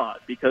tough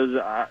spot because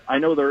I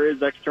know there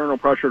is external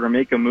pressure to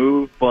make a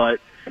move, but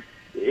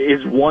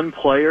is one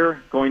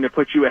player going to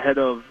put you ahead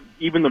of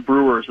even the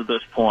Brewers at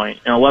this point,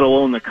 let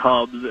alone the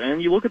Cubs?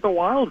 And you look at the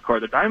wild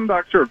card. The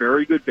Diamondbacks are a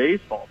very good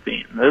baseball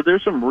team.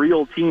 There's some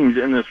real teams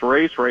in this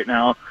race right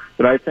now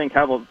that I think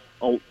have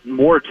a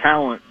more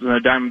talent than the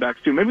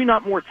Diamondbacks do. Maybe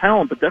not more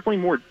talent, but definitely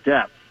more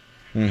depth.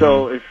 Mm-hmm.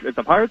 So if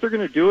the Pirates are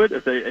going to do it,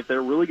 if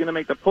they're really going to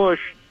make the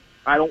push,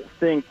 I don't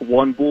think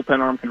one bullpen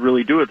arm can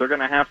really do it. They're going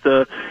to have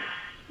to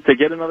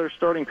get another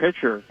starting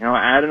pitcher,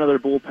 add another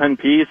bullpen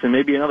piece and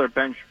maybe another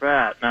bench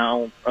bat.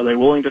 Now, are they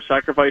willing to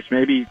sacrifice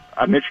maybe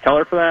a Mitch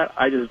Keller for that?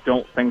 I just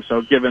don't think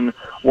so, given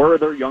where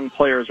their young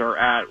players are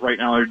at right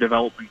now, their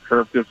development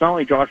curve. Because it's not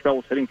only Josh Bell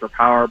was hitting for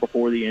power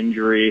before the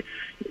injury,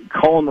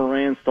 Colin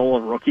Moran's still a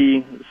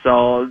rookie,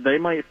 so they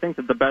might think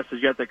that the best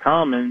is yet to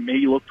come and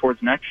maybe look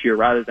towards next year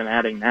rather than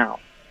adding now.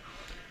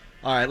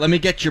 All right, let me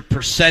get your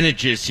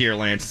percentages here,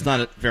 Lance. It's not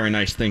a very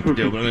nice thing to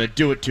do, but I'm going to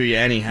do it to you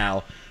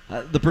anyhow.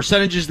 The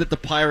percentages that the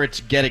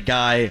Pirates get a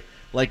guy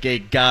like a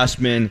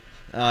Gausman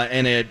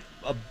and a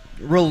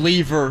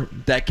reliever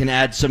that can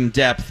add some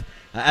depth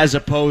as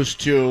opposed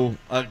to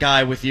a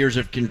guy with years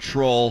of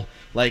control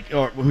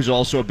or who's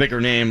also a bigger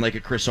name like a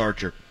Chris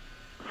Archer.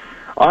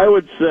 I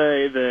would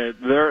say that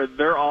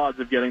their odds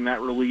of getting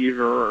that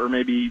reliever or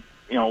maybe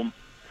 4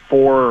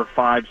 or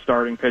 5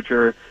 starting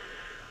pitcher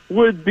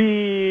would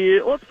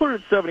be, let's put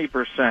it at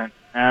 70%,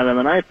 Adam.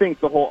 And I think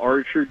the whole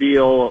Archer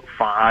deal,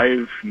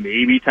 5,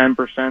 maybe 10%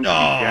 to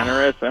be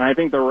generous. And I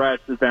think the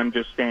rest is them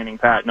just standing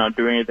pat, not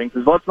doing anything.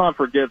 Because let's not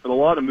forget that a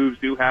lot of moves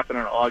do happen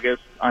in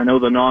August. I know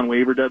the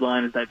non-waiver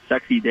deadline is that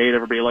sexy date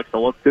everybody likes to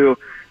look to.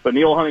 But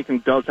Neil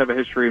Huntington does have a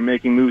history of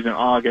making moves in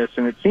August.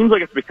 And it seems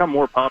like it's become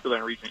more popular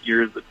in recent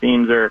years that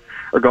teams are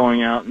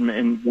going out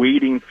and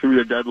waiting through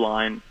the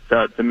deadline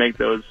to make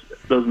those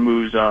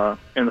moves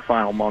in the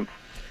final month.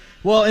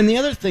 Well, and the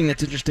other thing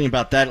that's interesting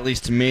about that, at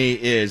least to me,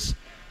 is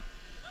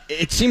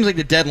it seems like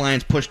the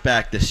deadline's pushed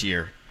back this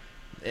year.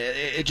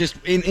 It just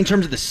in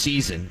terms of the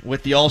season,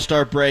 with the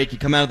All-Star break, you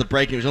come out of the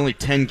break and it was only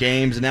 10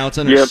 games, and now it's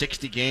under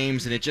 60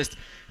 games, and it just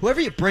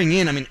whoever you bring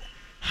in, I mean,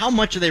 how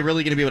much are they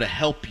really going to be able to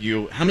help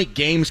you? How many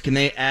games can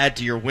they add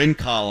to your win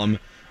column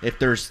if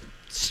there's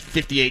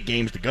 58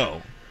 games to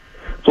go?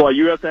 So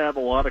you have to have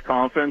a lot of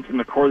confidence in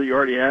the core that you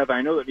already have.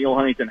 I know that Neil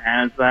Huntington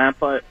has that,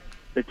 but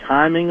the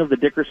timing of the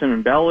Dickerson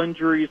and Bell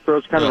injuries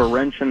throws kind of a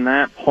wrench in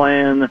that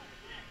plan.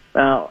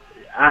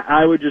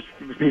 I would just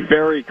be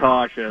very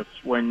cautious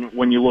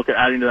when you look at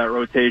adding to that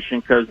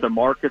rotation because the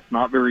market's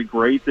not very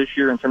great this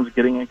year in terms of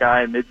getting a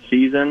guy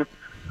mid-season.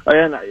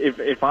 And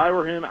if I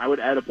were him, I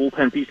would add a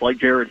bullpen piece like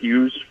Jared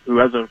Hughes, who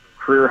has a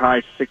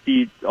career-high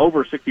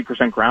over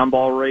 60% ground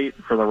ball rate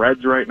for the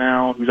Reds right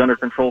now, who's under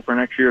control for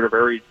next year at a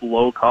very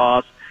low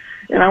cost.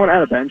 And I would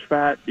add a bench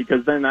bat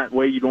because then that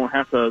way you don't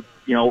have to,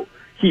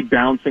 keep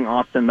bouncing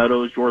Austin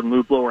Meadows, Jordan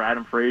Luplow, or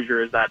Adam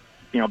Frazier as that,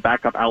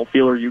 backup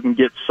outfielder. You can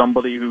get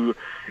somebody who is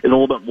a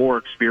little bit more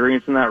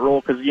experienced in that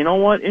role because you know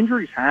what?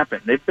 Injuries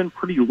happen. They've been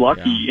pretty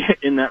lucky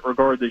in that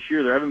regard this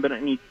year. There haven't been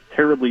any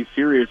terribly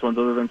serious ones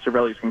other than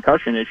Cervelli's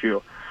concussion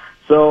issue.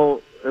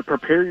 So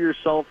prepare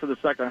yourself for the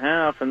second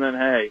half, and then,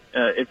 hey,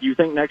 if you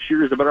think next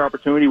year is a better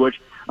opportunity, which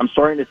I'm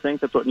starting to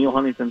think that's what Neil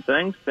Huntington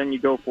thinks, then you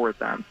go for it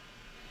then.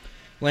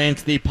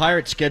 Lance, the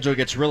Pirates' schedule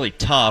gets really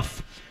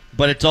tough,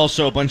 but it's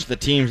also a bunch of the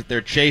teams that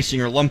they're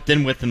chasing or lumped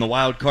in with in the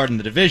wild card in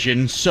the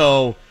division.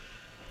 So,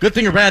 good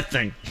thing or bad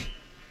thing?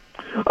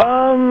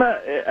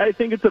 I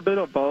think it's a bit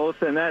of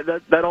both, and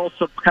that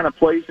also kind of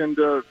plays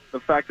into the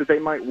fact that they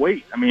might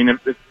wait. I mean,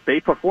 if they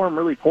perform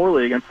really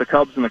poorly against the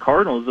Cubs and the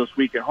Cardinals this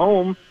week at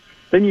home,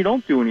 then you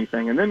don't do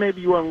anything, and then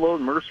maybe you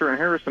unload Mercer and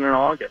Harrison in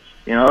August,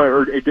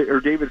 or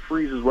David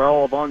Freese as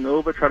well, Von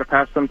Nova, try to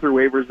pass them through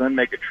waivers, then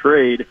make a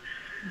trade.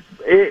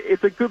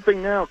 It's a good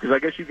thing now because I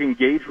guess you can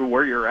gauge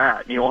where you're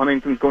at. Neil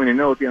Huntington's going to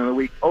know at the end of the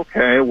week,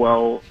 okay,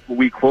 well,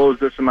 we closed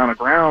this amount of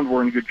ground,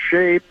 we're in good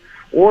shape.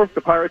 Or if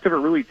the Pirates have a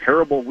really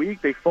terrible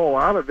week, they fall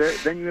out of it,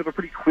 then you have a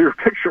pretty clear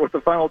picture what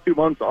the final 2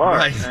 months are.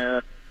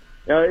 Right.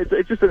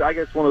 It's just, I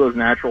guess, one of those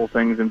natural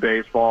things in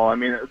baseball. I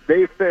mean,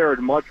 they fared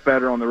much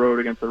better on the road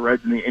against the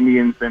Reds and the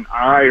Indians than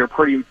I or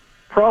pretty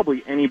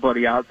probably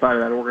anybody outside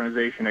of that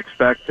organization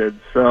expected.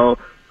 So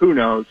who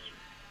knows?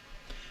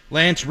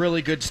 Lance,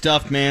 really good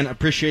stuff, man.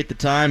 Appreciate the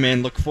time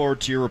and look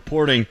forward to your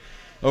reporting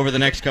over the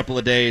next couple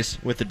of days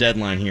with the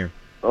deadline here.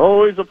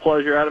 Always a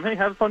pleasure, Adam. Hey,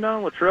 have fun down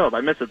in Latrobe.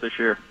 I miss it this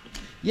year.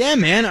 Yeah,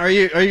 man. Are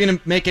you going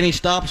to make any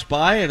stops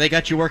by? They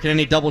got you working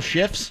any double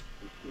shifts?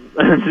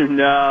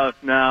 No.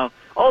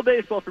 All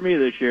baseball for me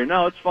this year.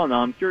 No, it's fun, though.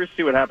 I'm curious to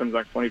see what happens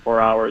next 24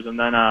 hours. And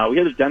then we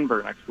head to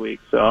Denver next week.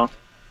 So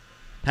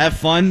have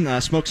fun.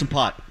 Smoke some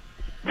pot.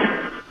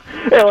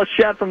 Hey, let's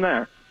chat from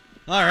there.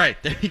 All right.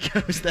 There he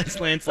goes. That's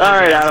Lance. All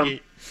right, Adam.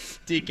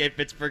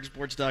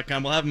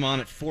 DKPittsburghSports.com. We'll have him on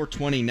at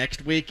 4:20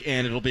 next week,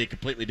 and it'll be a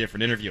completely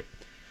different interview.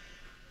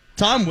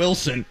 Tom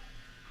Wilson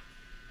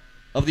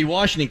of the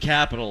Washington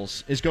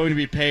Capitals is going to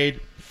be paid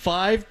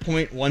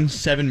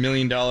 $5.17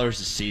 million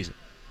this season.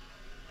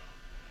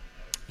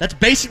 That's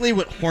basically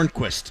what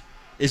Hornquist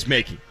is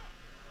making.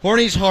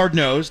 Horny's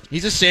hard-nosed.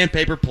 He's a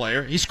sandpaper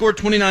player. He scored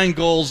 29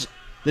 goals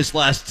this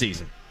last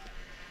season.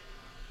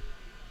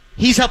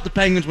 He's helped the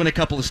Penguins win a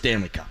couple of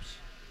Stanley Cups.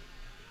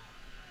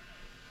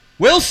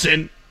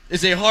 Wilson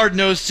is a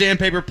hard-nosed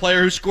sandpaper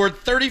player who scored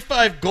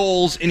 35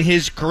 goals in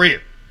his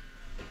career.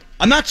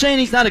 I'm not saying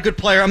he's not a good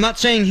player. I'm not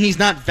saying he's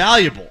not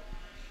valuable.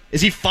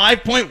 Is he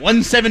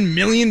 $5.17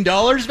 million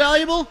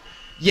valuable?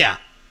 Yeah,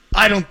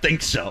 I don't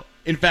think so.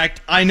 In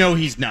fact, I know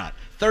he's not.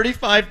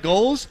 35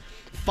 goals,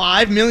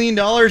 $5 million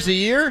a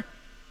year?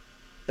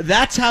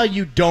 That's how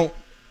you don't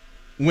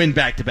win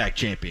back-to-back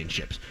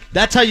championships.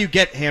 That's how you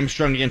get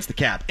hamstrung against the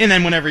cap. And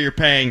then whenever you're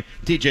paying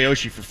TJ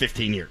Oshie for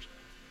 15 years.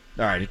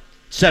 All right,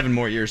 7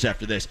 more years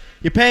after this.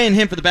 You're paying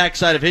him for the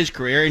backside of his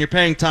career, and you're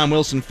paying Tom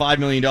Wilson $5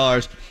 million,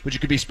 which you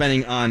could be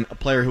spending on a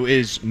player who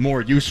is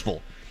more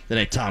useful than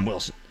a Tom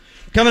Wilson.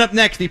 Coming up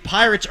next, the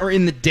Pirates are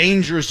in the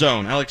danger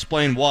zone. I'll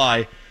explain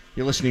why.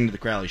 You're listening to The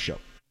Crowley Show.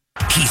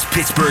 He's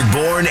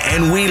Pittsburgh-born,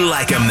 and we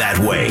like him that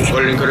way.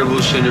 What an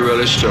incredible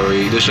Cinderella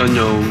story. This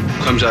unknown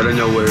comes out of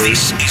nowhere.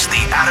 This is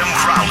the Adam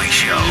Crowley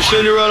Show.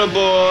 Cinderella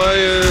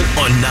boy.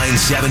 On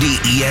 970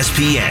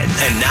 ESPN,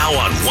 and now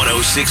on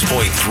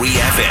 106.3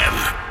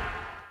 FM.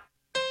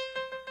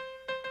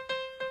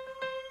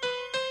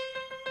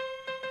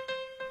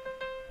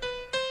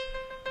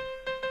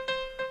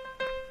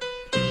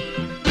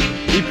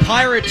 The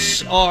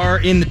Pirates are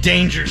in the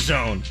danger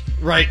zone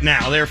right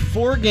now. They're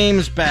 4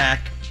 games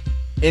back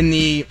in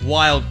the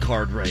wild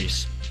card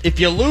race. If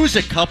you lose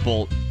a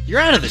couple, you're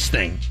out of this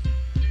thing.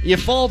 You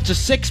fall to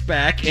 6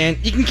 back,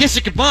 and you can kiss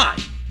it goodbye.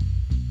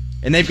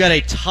 And they've got a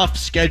tough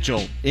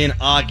schedule in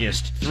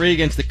August. 3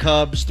 against the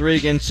Cubs, 3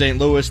 against St.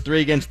 Louis,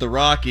 3 against the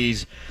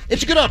Rockies.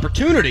 It's a good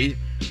opportunity,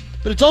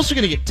 but it's also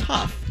going to get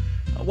tough.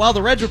 While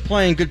the Reds were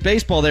playing good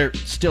baseball, they're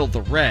still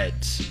the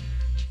Reds.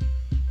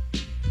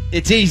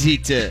 It's easy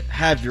to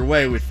have your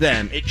way with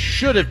them. It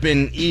should have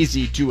been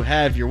easy to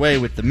have your way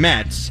with the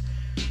Mets,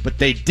 but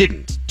they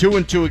didn't.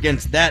 2-2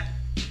 against that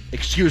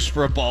excuse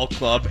for a ball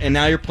club, and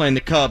now you're playing the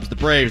Cubs, the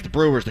Braves, the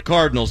Brewers, the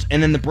Cardinals,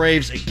 and then the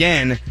Braves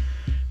again.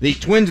 The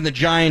Twins and the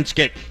Giants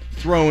get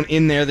thrown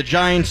in there. The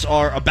Giants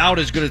are about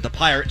as good as the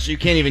Pirates, so you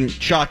can't even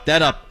chalk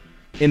that up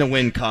in a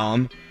win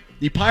column.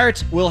 The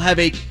Pirates will have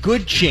a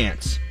good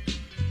chance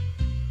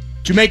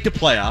to make the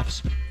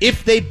playoffs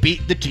if they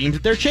beat the teams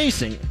that they're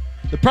chasing.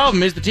 The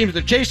problem is the teams that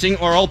they're chasing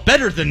are all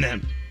better than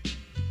them.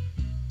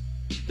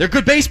 They're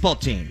good baseball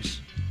teams.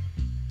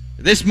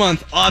 This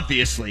month,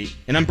 obviously,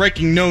 and I'm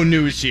breaking no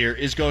news here,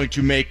 is going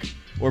to make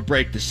or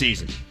break the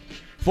season.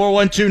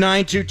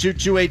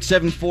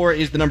 412-922-2874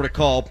 is the number to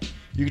call.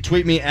 You can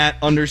tweet me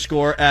at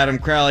 _Adam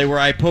Crowley, where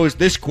I posed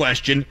this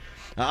question.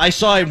 I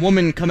saw a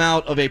woman come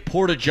out of a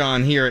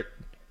porta-john here at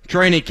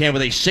training camp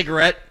with a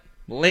cigarette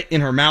lit in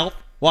her mouth,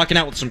 walking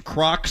out with some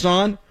Crocs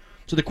on.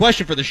 So the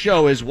question for the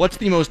show is, what's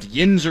the most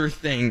Yinzer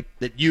thing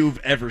that you've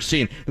ever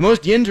seen? The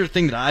most Yinzer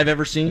thing that I've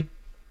ever seen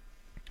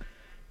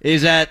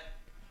is at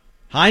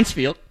Heinz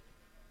Field.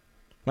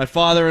 My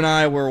father and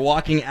I were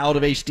walking out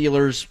of a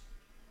Steelers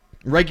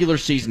regular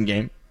season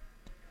game.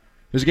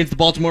 It was against the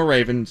Baltimore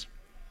Ravens.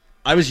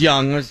 I was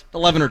young. I was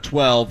 11 or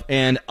 12,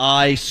 and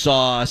I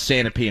saw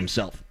Santa P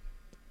himself.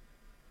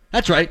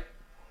 That's right.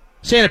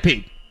 Santa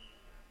P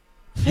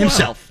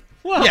himself.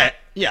 Wow.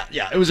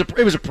 Yeah. It was a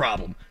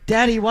problem.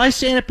 Daddy, why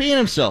Santa peeing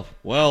himself?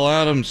 Well,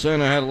 Adam,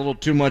 Santa had a little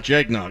too much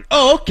eggnog.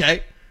 Oh,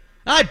 okay.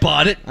 I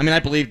bought it. I mean, I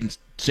believed in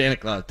Santa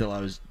Claus till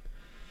I was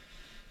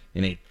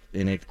in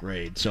eighth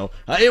grade. So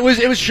it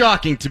was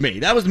shocking to me.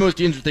 That was the most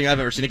interesting thing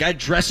I've ever seen. A guy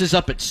dresses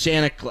up as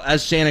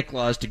Santa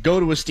Claus to go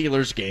to a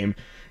Steelers game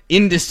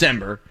in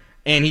December,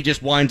 and he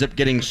just winds up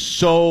getting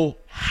so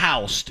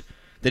housed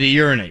that he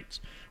urinates.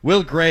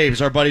 Will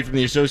Graves, our buddy from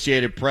the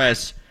Associated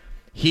Press,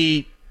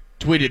 he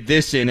tweeted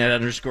this in at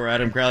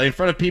 _Adam Crowley. In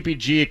front of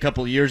PPG a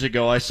couple of years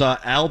ago, I saw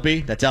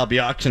Albie, that's Albie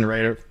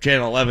Oxenreider,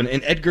 Channel 11,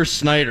 and Edgar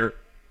Snyder,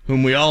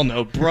 whom we all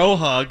know, bro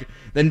hug,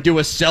 then do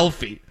a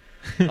selfie.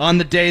 On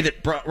the day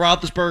that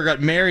Roethlisberger got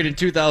married in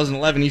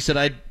 2011, he said,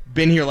 I'd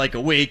been here like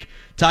a week,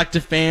 talked to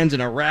fans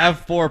in a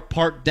RAV4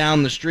 parked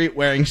down the street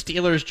wearing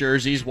Steelers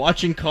jerseys,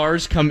 watching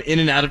cars come in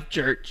and out of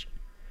church.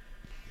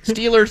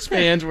 Steelers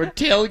fans were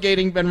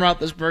tailgating Ben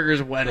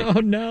Roethlisberger's wedding. Oh,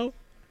 no.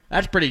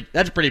 That's pretty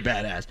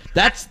badass.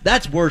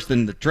 That's worse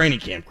than the training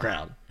camp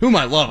crowd, whom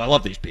I love. I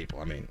love these people.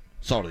 I mean,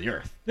 salt of the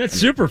earth. That's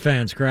super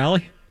fans,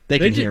 Crowley.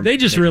 They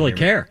just really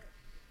care.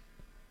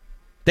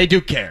 They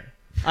do care.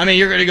 I mean,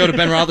 you're going to go to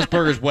Ben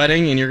Roethlisberger's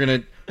wedding, and you're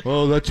going to,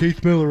 oh, that's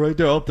Heath Miller right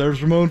there. Oh,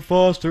 there's Ramon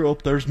Foster. Oh,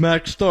 there's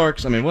Max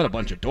Starks. I mean, what a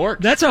bunch of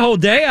dorks. That's a whole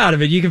day out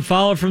of it. You can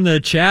follow from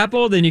the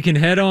chapel, then you can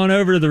head on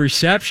over to the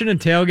reception and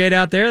tailgate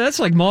out there. That's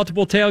like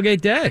multiple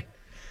tailgate day.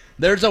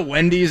 There's a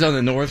Wendy's on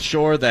the North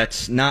Shore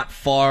that's not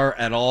far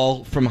at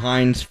all from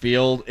Heinz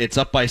Field. It's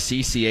up by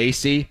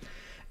CCAC,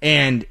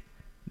 and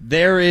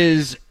there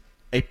is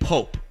a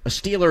pope, a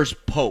Steelers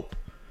pope,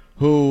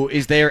 who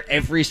is there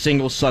every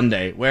single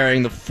Sunday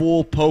wearing the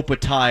full pope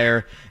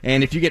attire,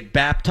 and if you get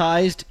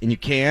baptized, and you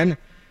can,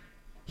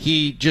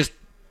 he just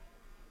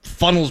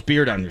funnels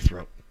beer down your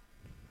throat.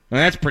 And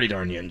that's pretty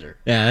darn yinzer.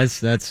 Yeah,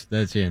 that's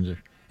yinzer.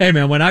 Hey,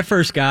 man, when I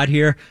first got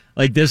here,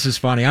 like, this is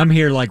funny. I'm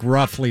here, like,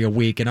 roughly a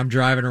week, and I'm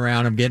driving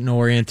around. I'm getting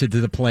oriented to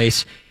the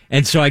place.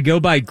 And so I go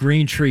by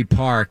Green Tree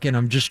Park, and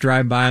I'm just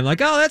driving by. I'm like,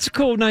 oh, that's a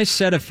cool, nice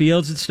set of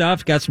fields and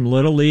stuff. Got some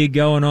Little League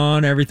going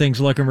on. Everything's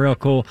looking real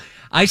cool.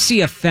 I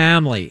see a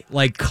family,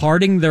 like,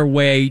 carting their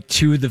way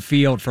to the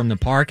field from the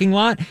parking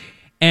lot.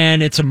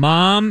 And it's a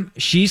mom,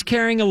 she's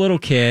carrying a little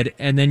kid,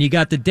 and then you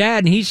got the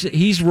dad, and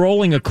he's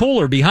rolling a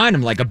cooler behind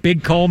him, like a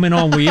big Coleman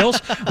on wheels.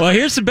 Well,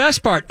 here's the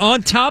best part.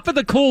 On top of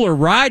the cooler,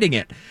 riding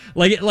it,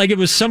 like it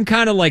was some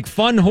kind of, like,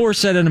 fun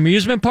horse at an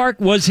amusement park,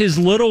 was his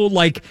little,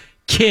 like,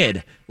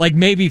 kid, like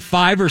maybe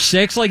 5 or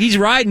 6. Like, he's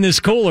riding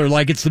this cooler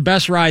like it's the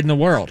best ride in the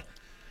world.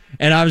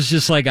 And I was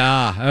just like,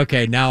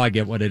 okay, now I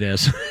get what it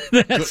is.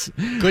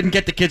 Couldn't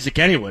get the kids to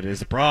Kennywood is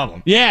the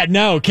problem. Yeah,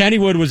 no,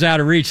 Kennywood was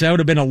out of reach. That would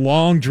have been a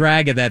long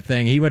drag of that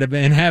thing. He would have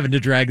been having to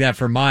drag that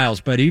for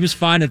miles, but he was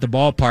fine at the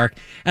ballpark.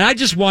 And I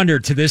just wonder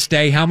to this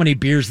day how many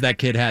beers that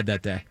kid had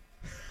that day.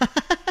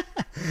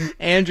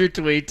 Andrew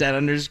tweets at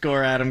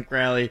 _Adam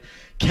Crowley,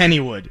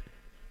 Kennywood.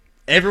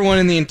 Everyone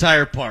in the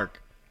entire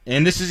park.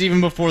 And this is even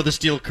before the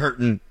steel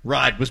curtain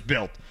ride was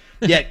built.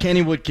 Yet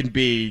Kennywood can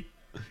be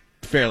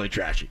fairly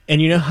trashy. And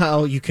you know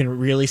how you can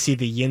really see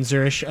the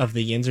yinzerish of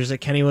the yinzers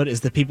at Kennywood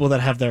is the people that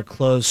have their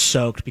clothes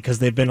soaked because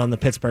they've been on the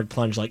Pittsburgh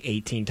Plunge like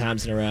 18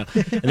 times in a row.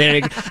 And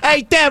then,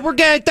 hey, Dad, we're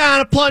getting down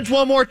a plunge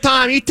one more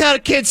time. You tell the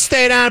kids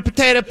stay down a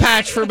potato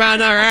patch for about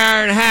another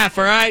hour and a half,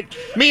 all right?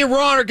 Me and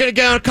Ron are going to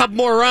go on a couple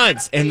more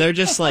runs. And they're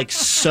just like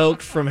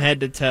soaked from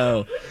head to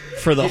toe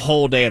for the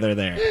whole day they're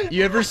there.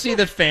 You ever see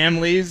the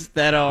families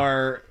that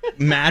are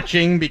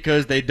matching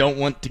because they don't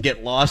want to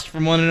get lost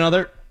from one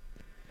another?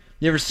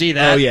 You ever see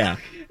that? Oh, yeah.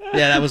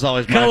 Yeah, that was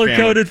always my family.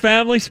 Color-coded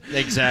families?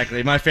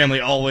 Exactly. My family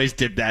always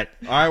did that.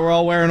 All right, we're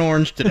all wearing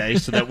orange today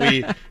so that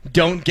we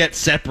don't get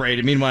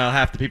separated. Meanwhile,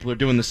 half the people are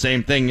doing the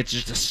same thing. It's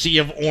just a sea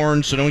of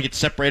orange so don't get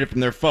separated from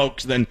their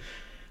folks. Then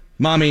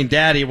Mommy and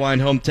Daddy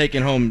wind home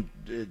taking home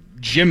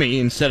Jimmy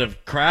instead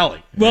of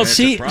Crowley. Well,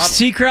 see,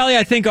 Crowley,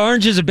 I think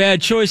orange is a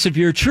bad choice. If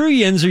you're a true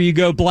yinzer, you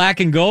go black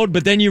and gold,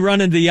 but then you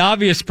run into the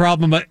obvious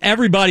problem of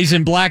everybody's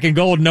in black and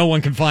gold. No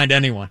one can find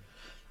anyone.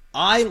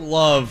 I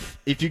love,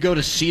 if you go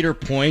to Cedar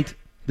Point,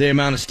 the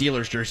amount of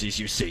Steelers jerseys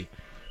you see.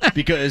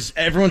 Because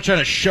everyone's trying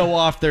to show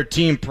off their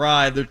team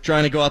pride. They're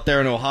trying to go out there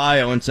in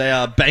Ohio and say,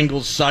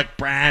 Bengals suck,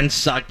 Brands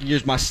suck,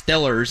 here's my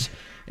Steelers.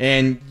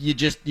 And you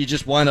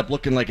just wind up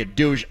looking like a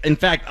douche. In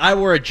fact, I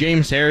wore a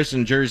James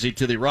Harrison jersey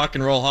to the Rock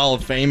and Roll Hall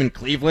of Fame in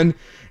Cleveland,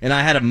 and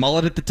I had a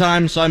mullet at the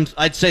time, so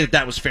I'd say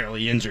that was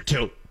fairly yinzer,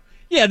 too.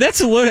 Yeah, that's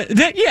a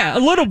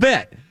little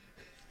bit.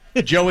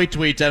 Joey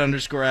tweets at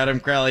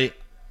 _Adam Crowley,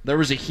 there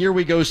was a Here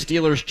We Go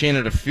Steelers chant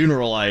at a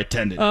funeral I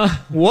attended.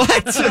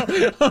 What?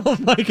 Oh,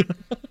 my God.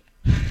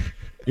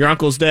 Your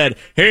uncle's dead.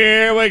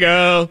 Here we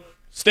go,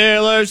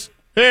 Steelers.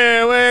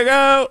 Here we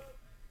go.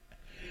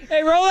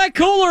 Hey, roll that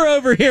cooler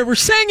over here. We're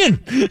singing.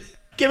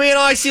 Give me an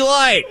icy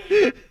light.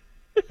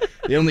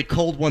 The only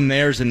cold one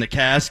there's in the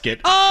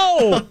casket.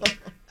 Oh!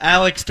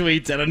 Alex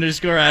tweets at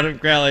 _Adam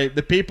Crowley,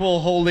 the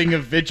people holding a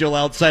vigil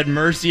outside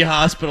Mercy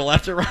Hospital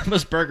after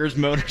Roethlisberger's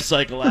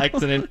motorcycle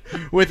accident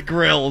with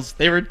grills.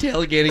 They were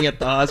tailgating at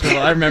the hospital.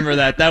 I remember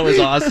that. That was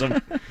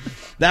awesome.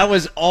 That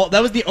was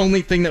the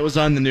only thing that was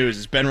on the news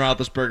is Ben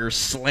Roethlisberger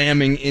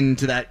slamming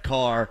into that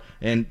car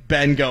and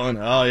Ben going,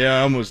 oh yeah,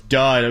 I almost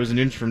died. I was an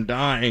inch from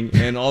dying.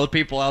 And all the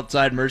people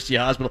outside Mercy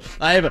Hospital.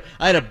 I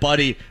had a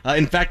buddy.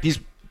 In fact, he's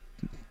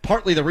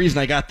partly the reason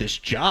I got this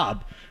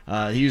job.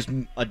 He was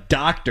a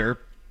doctor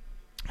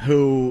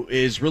who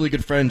is really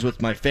good friends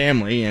with my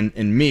family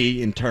and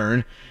me in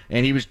turn.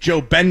 And he was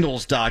Joe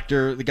Bendel's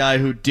doctor, the guy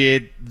who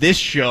did this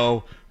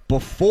show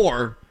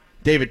before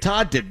David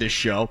Todd did this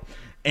show.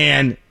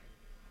 And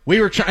we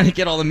were trying to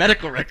get all the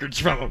medical records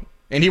from him,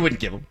 and he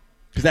wouldn't give them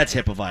because that's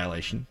HIPAA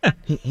violation.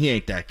 He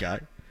ain't that guy.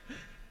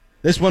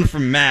 This one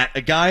from Matt,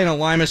 a guy in a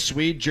Lima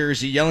Swede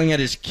jersey yelling at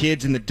his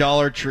kids in the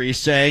Dollar Tree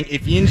saying,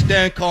 if you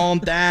don't calm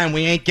down,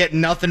 we ain't getting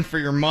nothing for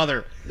your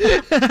mother.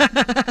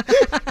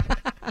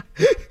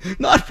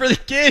 Not for the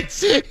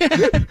kids.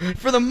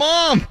 For the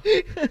mom.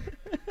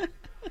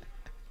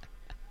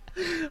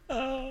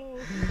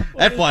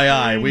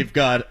 FYI, we've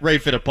got Ray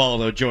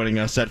Fittipaldo joining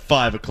us at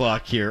 5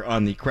 o'clock here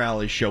on the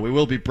Crowley Show. We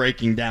will be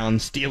breaking down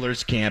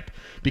Steelers camp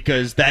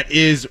because that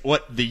is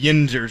what the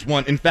Yinzers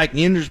want. In fact,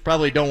 the Yinzers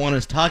probably don't want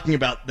us talking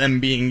about them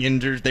being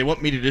Yinzers. They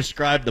want me to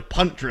describe the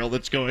punt drill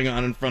that's going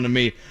on in front of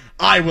me.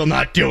 I will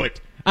not do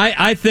it.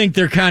 I think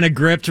they're kind of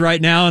gripped right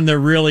now, and they're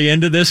really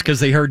into this because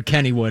they heard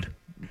Kennywood.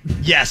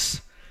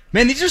 Yes.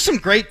 Man, these are some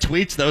great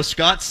tweets, though.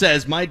 Scott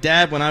says, my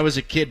dad, when I was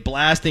a kid,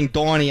 blasting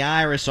Donnie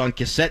Iris on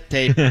cassette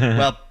tape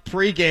while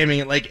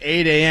pre-gaming at like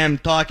 8 a.m.,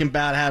 talking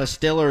about how the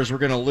Steelers were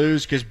going to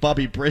lose because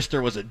Bubby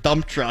Brister was a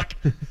dump truck.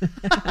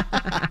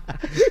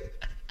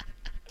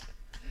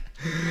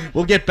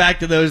 We'll get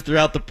back to those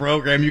throughout the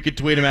program. You can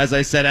tweet them, as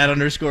I said,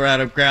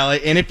 @_Adam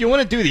Crowley. And if you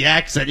want to do the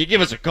accent, you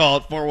give us a call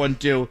at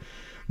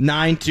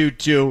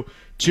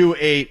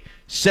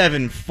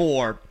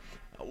 412-922-2874.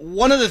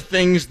 One of the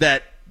things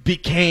that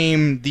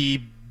became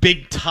the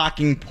big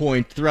talking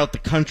point throughout the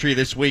country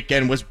this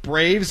weekend was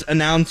Braves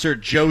announcer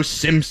Joe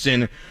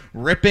Simpson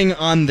ripping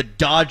on the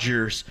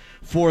Dodgers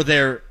for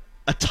their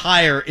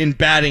attire in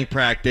batting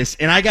practice.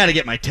 And I got to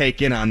get my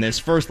take in on this.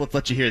 First, let's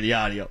let you hear the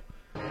audio.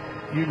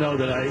 You know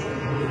that I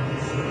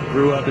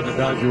grew up in the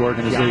Dodger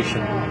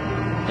organization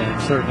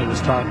and certainly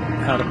was taught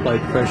how to play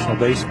professional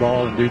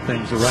baseball and do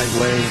things the right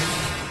way.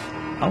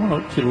 I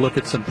want you to look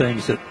at some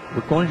things that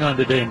were going on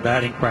today in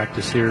batting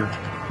practice here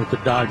with the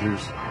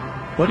Dodgers.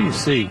 What do you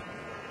see?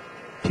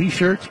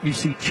 T-shirts. You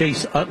see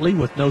Chase Utley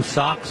with no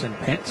socks and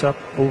pants up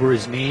over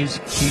his knees.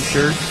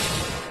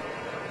 T-shirts.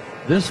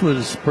 This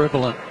was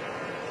prevalent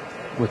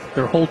with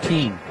their whole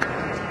team.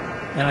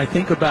 And I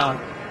think about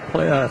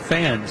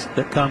fans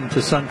that come to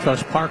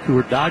SunTrust Park who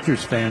are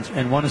Dodgers fans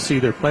and want to see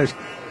their players.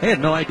 They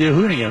had no idea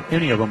who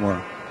any of them were.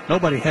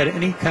 Nobody had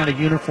any kind of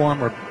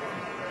uniform or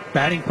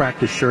batting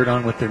practice shirt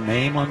on with their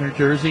name on their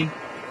jersey.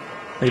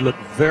 They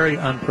looked very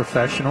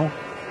unprofessional.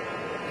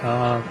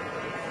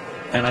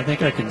 And I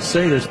think I can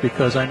say this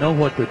because I know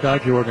what the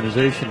Dodger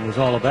organization was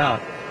all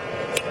about.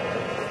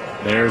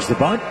 There's the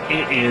bunt.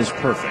 It is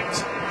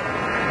perfect.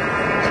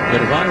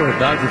 But if I were a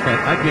Dodger fan,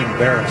 I'd be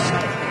embarrassed.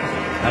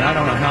 And I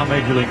don't know how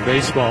Major League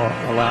Baseball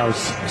allows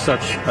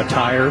such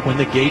attire when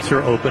the gates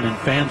are open and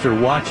fans are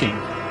watching.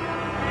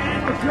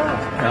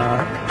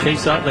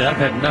 Chase Utley, I've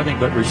had nothing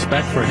but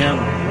respect for him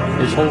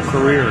his whole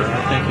career.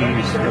 I think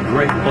he's a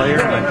great player.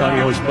 I thought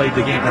he always played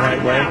the game the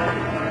right way.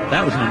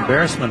 That was an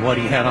embarrassment what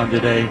he had on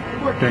today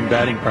during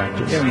batting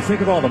practice. Yeah, when you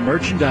think of all the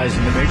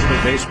merchandising that Major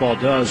League Baseball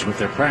does with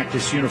their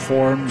practice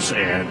uniforms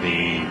and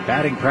the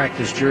batting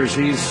practice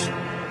jerseys,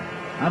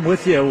 I'm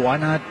with you. Why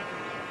not?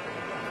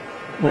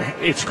 Well,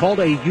 it's called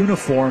a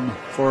uniform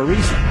for a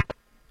reason.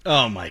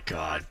 Oh, my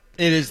God.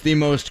 It is the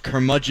most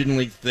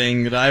curmudgeonly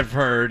thing that I've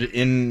heard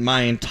in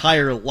my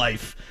entire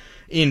life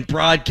in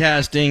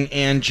broadcasting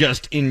and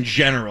just in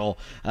general.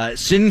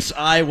 Since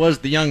I was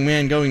the young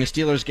man going to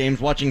Steelers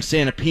games watching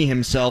Santa P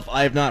himself,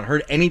 I have not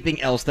heard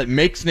anything else that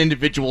makes an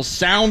individual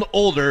sound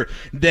older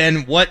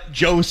than what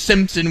Joe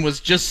Simpson was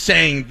just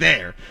saying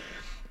there.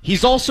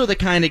 He's also the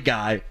kind of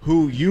guy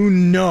who you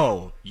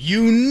know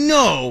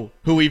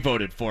who he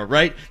voted for,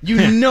 right?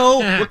 You know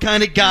what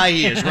kind of guy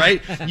he is,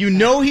 right? You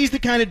know he's the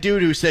kind of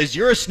dude who says,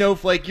 you're a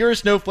snowflake,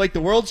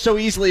 the world's so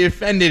easily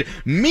offended.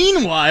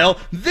 Meanwhile,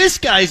 this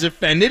guy's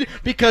offended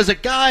because a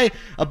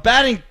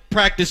batting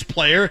practice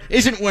player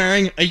isn't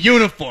wearing a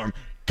uniform.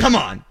 Come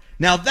on.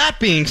 Now, that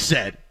being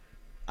said,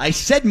 I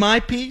said my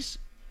piece.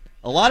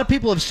 A lot of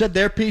people have said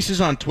their pieces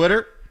on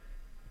Twitter.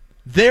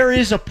 There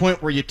is a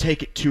point where you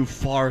take it too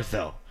far,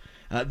 though.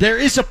 There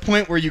is a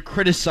point where you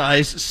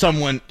criticize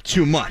someone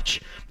too much.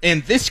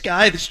 And this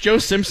guy, this Joe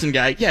Simpson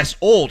guy, yes,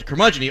 old,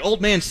 curmudgeon-y, old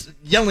man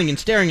yelling and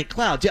staring at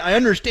clouds. Yeah, I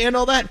understand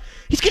all that.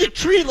 He's getting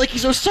treated like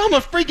he's Osama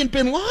freaking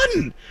bin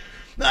Laden.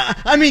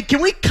 I mean,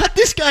 can we cut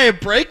this guy a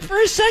break for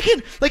a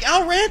second? Like,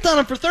 I'll rant on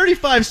him for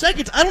 35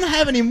 seconds. I don't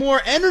have any more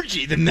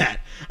energy than that.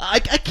 I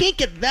can't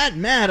get that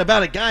mad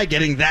about a guy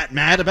getting that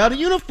mad about a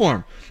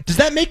uniform. Does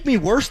that make me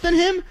worse than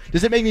him?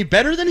 Does it make me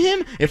better than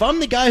him? If I'm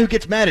the guy who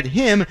gets mad at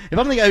him, if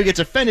I'm the guy who gets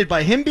offended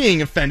by him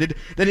being offended,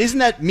 then isn't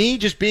that me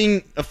just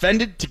being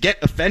offended to get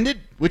offended,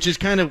 which is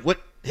kind of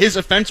what his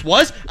offense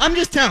was? I'm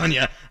just telling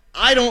you,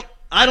 I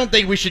don't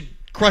think we should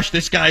crush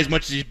this guy as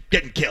much as he's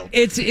getting killed.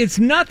 It's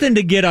nothing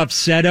to get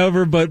upset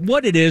over, but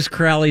what it is,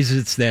 Crowley's,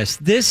 it's this.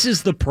 This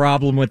is the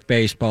problem with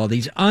baseball.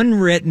 These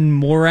unwritten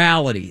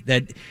morality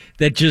that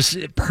just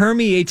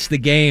permeates the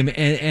game,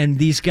 and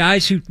these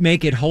guys who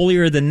make it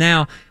holier than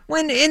thou,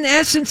 when in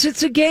essence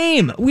it's a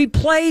game. We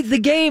play the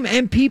game,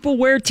 and people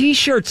wear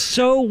T-shirts.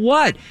 So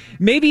what?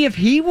 Maybe if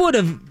he would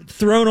have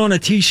thrown on a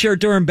T-shirt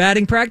during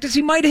batting practice,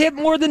 he might have hit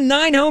more than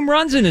 9 home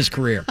runs in his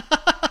career.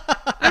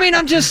 I mean,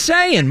 I'm just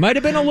saying, might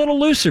have been a little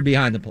looser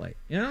behind the plate,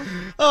 you know?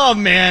 Oh,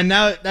 man,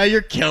 now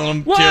you're killing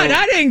him, What? too.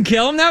 I didn't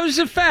kill him. That was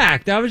a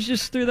fact. I was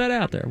just threw that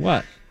out there.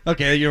 What?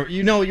 Okay,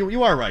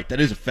 you are right. That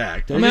is a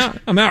fact.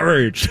 I'm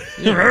outraged.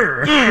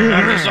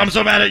 I'm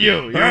so mad at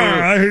you.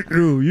 I hate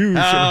you.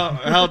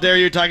 How dare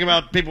you talk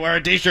about people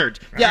wearing T-shirts?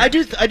 Yeah, I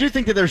do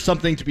think that there's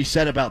something to be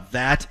said about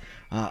that.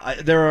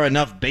 There are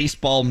enough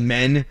baseball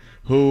men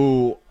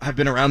who have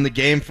been around the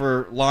game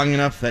for long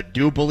enough that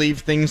do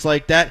believe things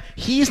like that.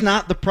 He's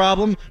not the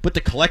problem, but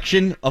the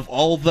collection of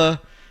all the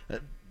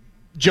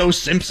Joe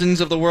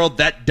Simpsons of the world,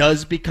 that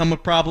does become a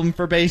problem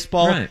for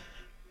baseball. Right.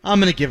 I'm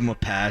going to give him a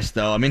pass,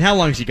 though. I mean, how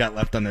long has he got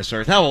left on this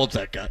earth? How old's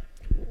that guy?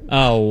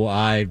 Oh,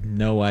 I have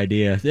no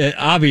idea.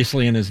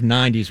 Obviously in his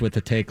 90s with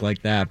a take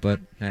like that, but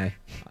hey,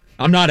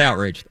 I'm not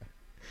outraged.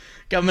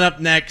 Coming up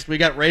next, we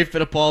got Ray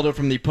Fittipaldo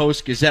from the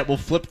Post-Gazette. We'll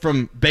flip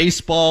from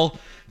baseball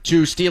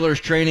to Steelers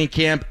training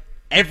camp.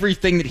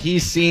 Everything that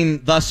he's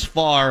seen thus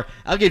far.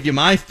 I'll give you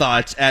my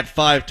thoughts at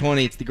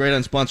 5:20. It's the great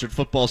unsponsored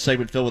football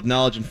segment filled with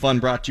knowledge and fun,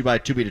 brought to you by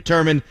To Be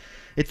Determined.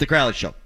 It's the Crowley Show.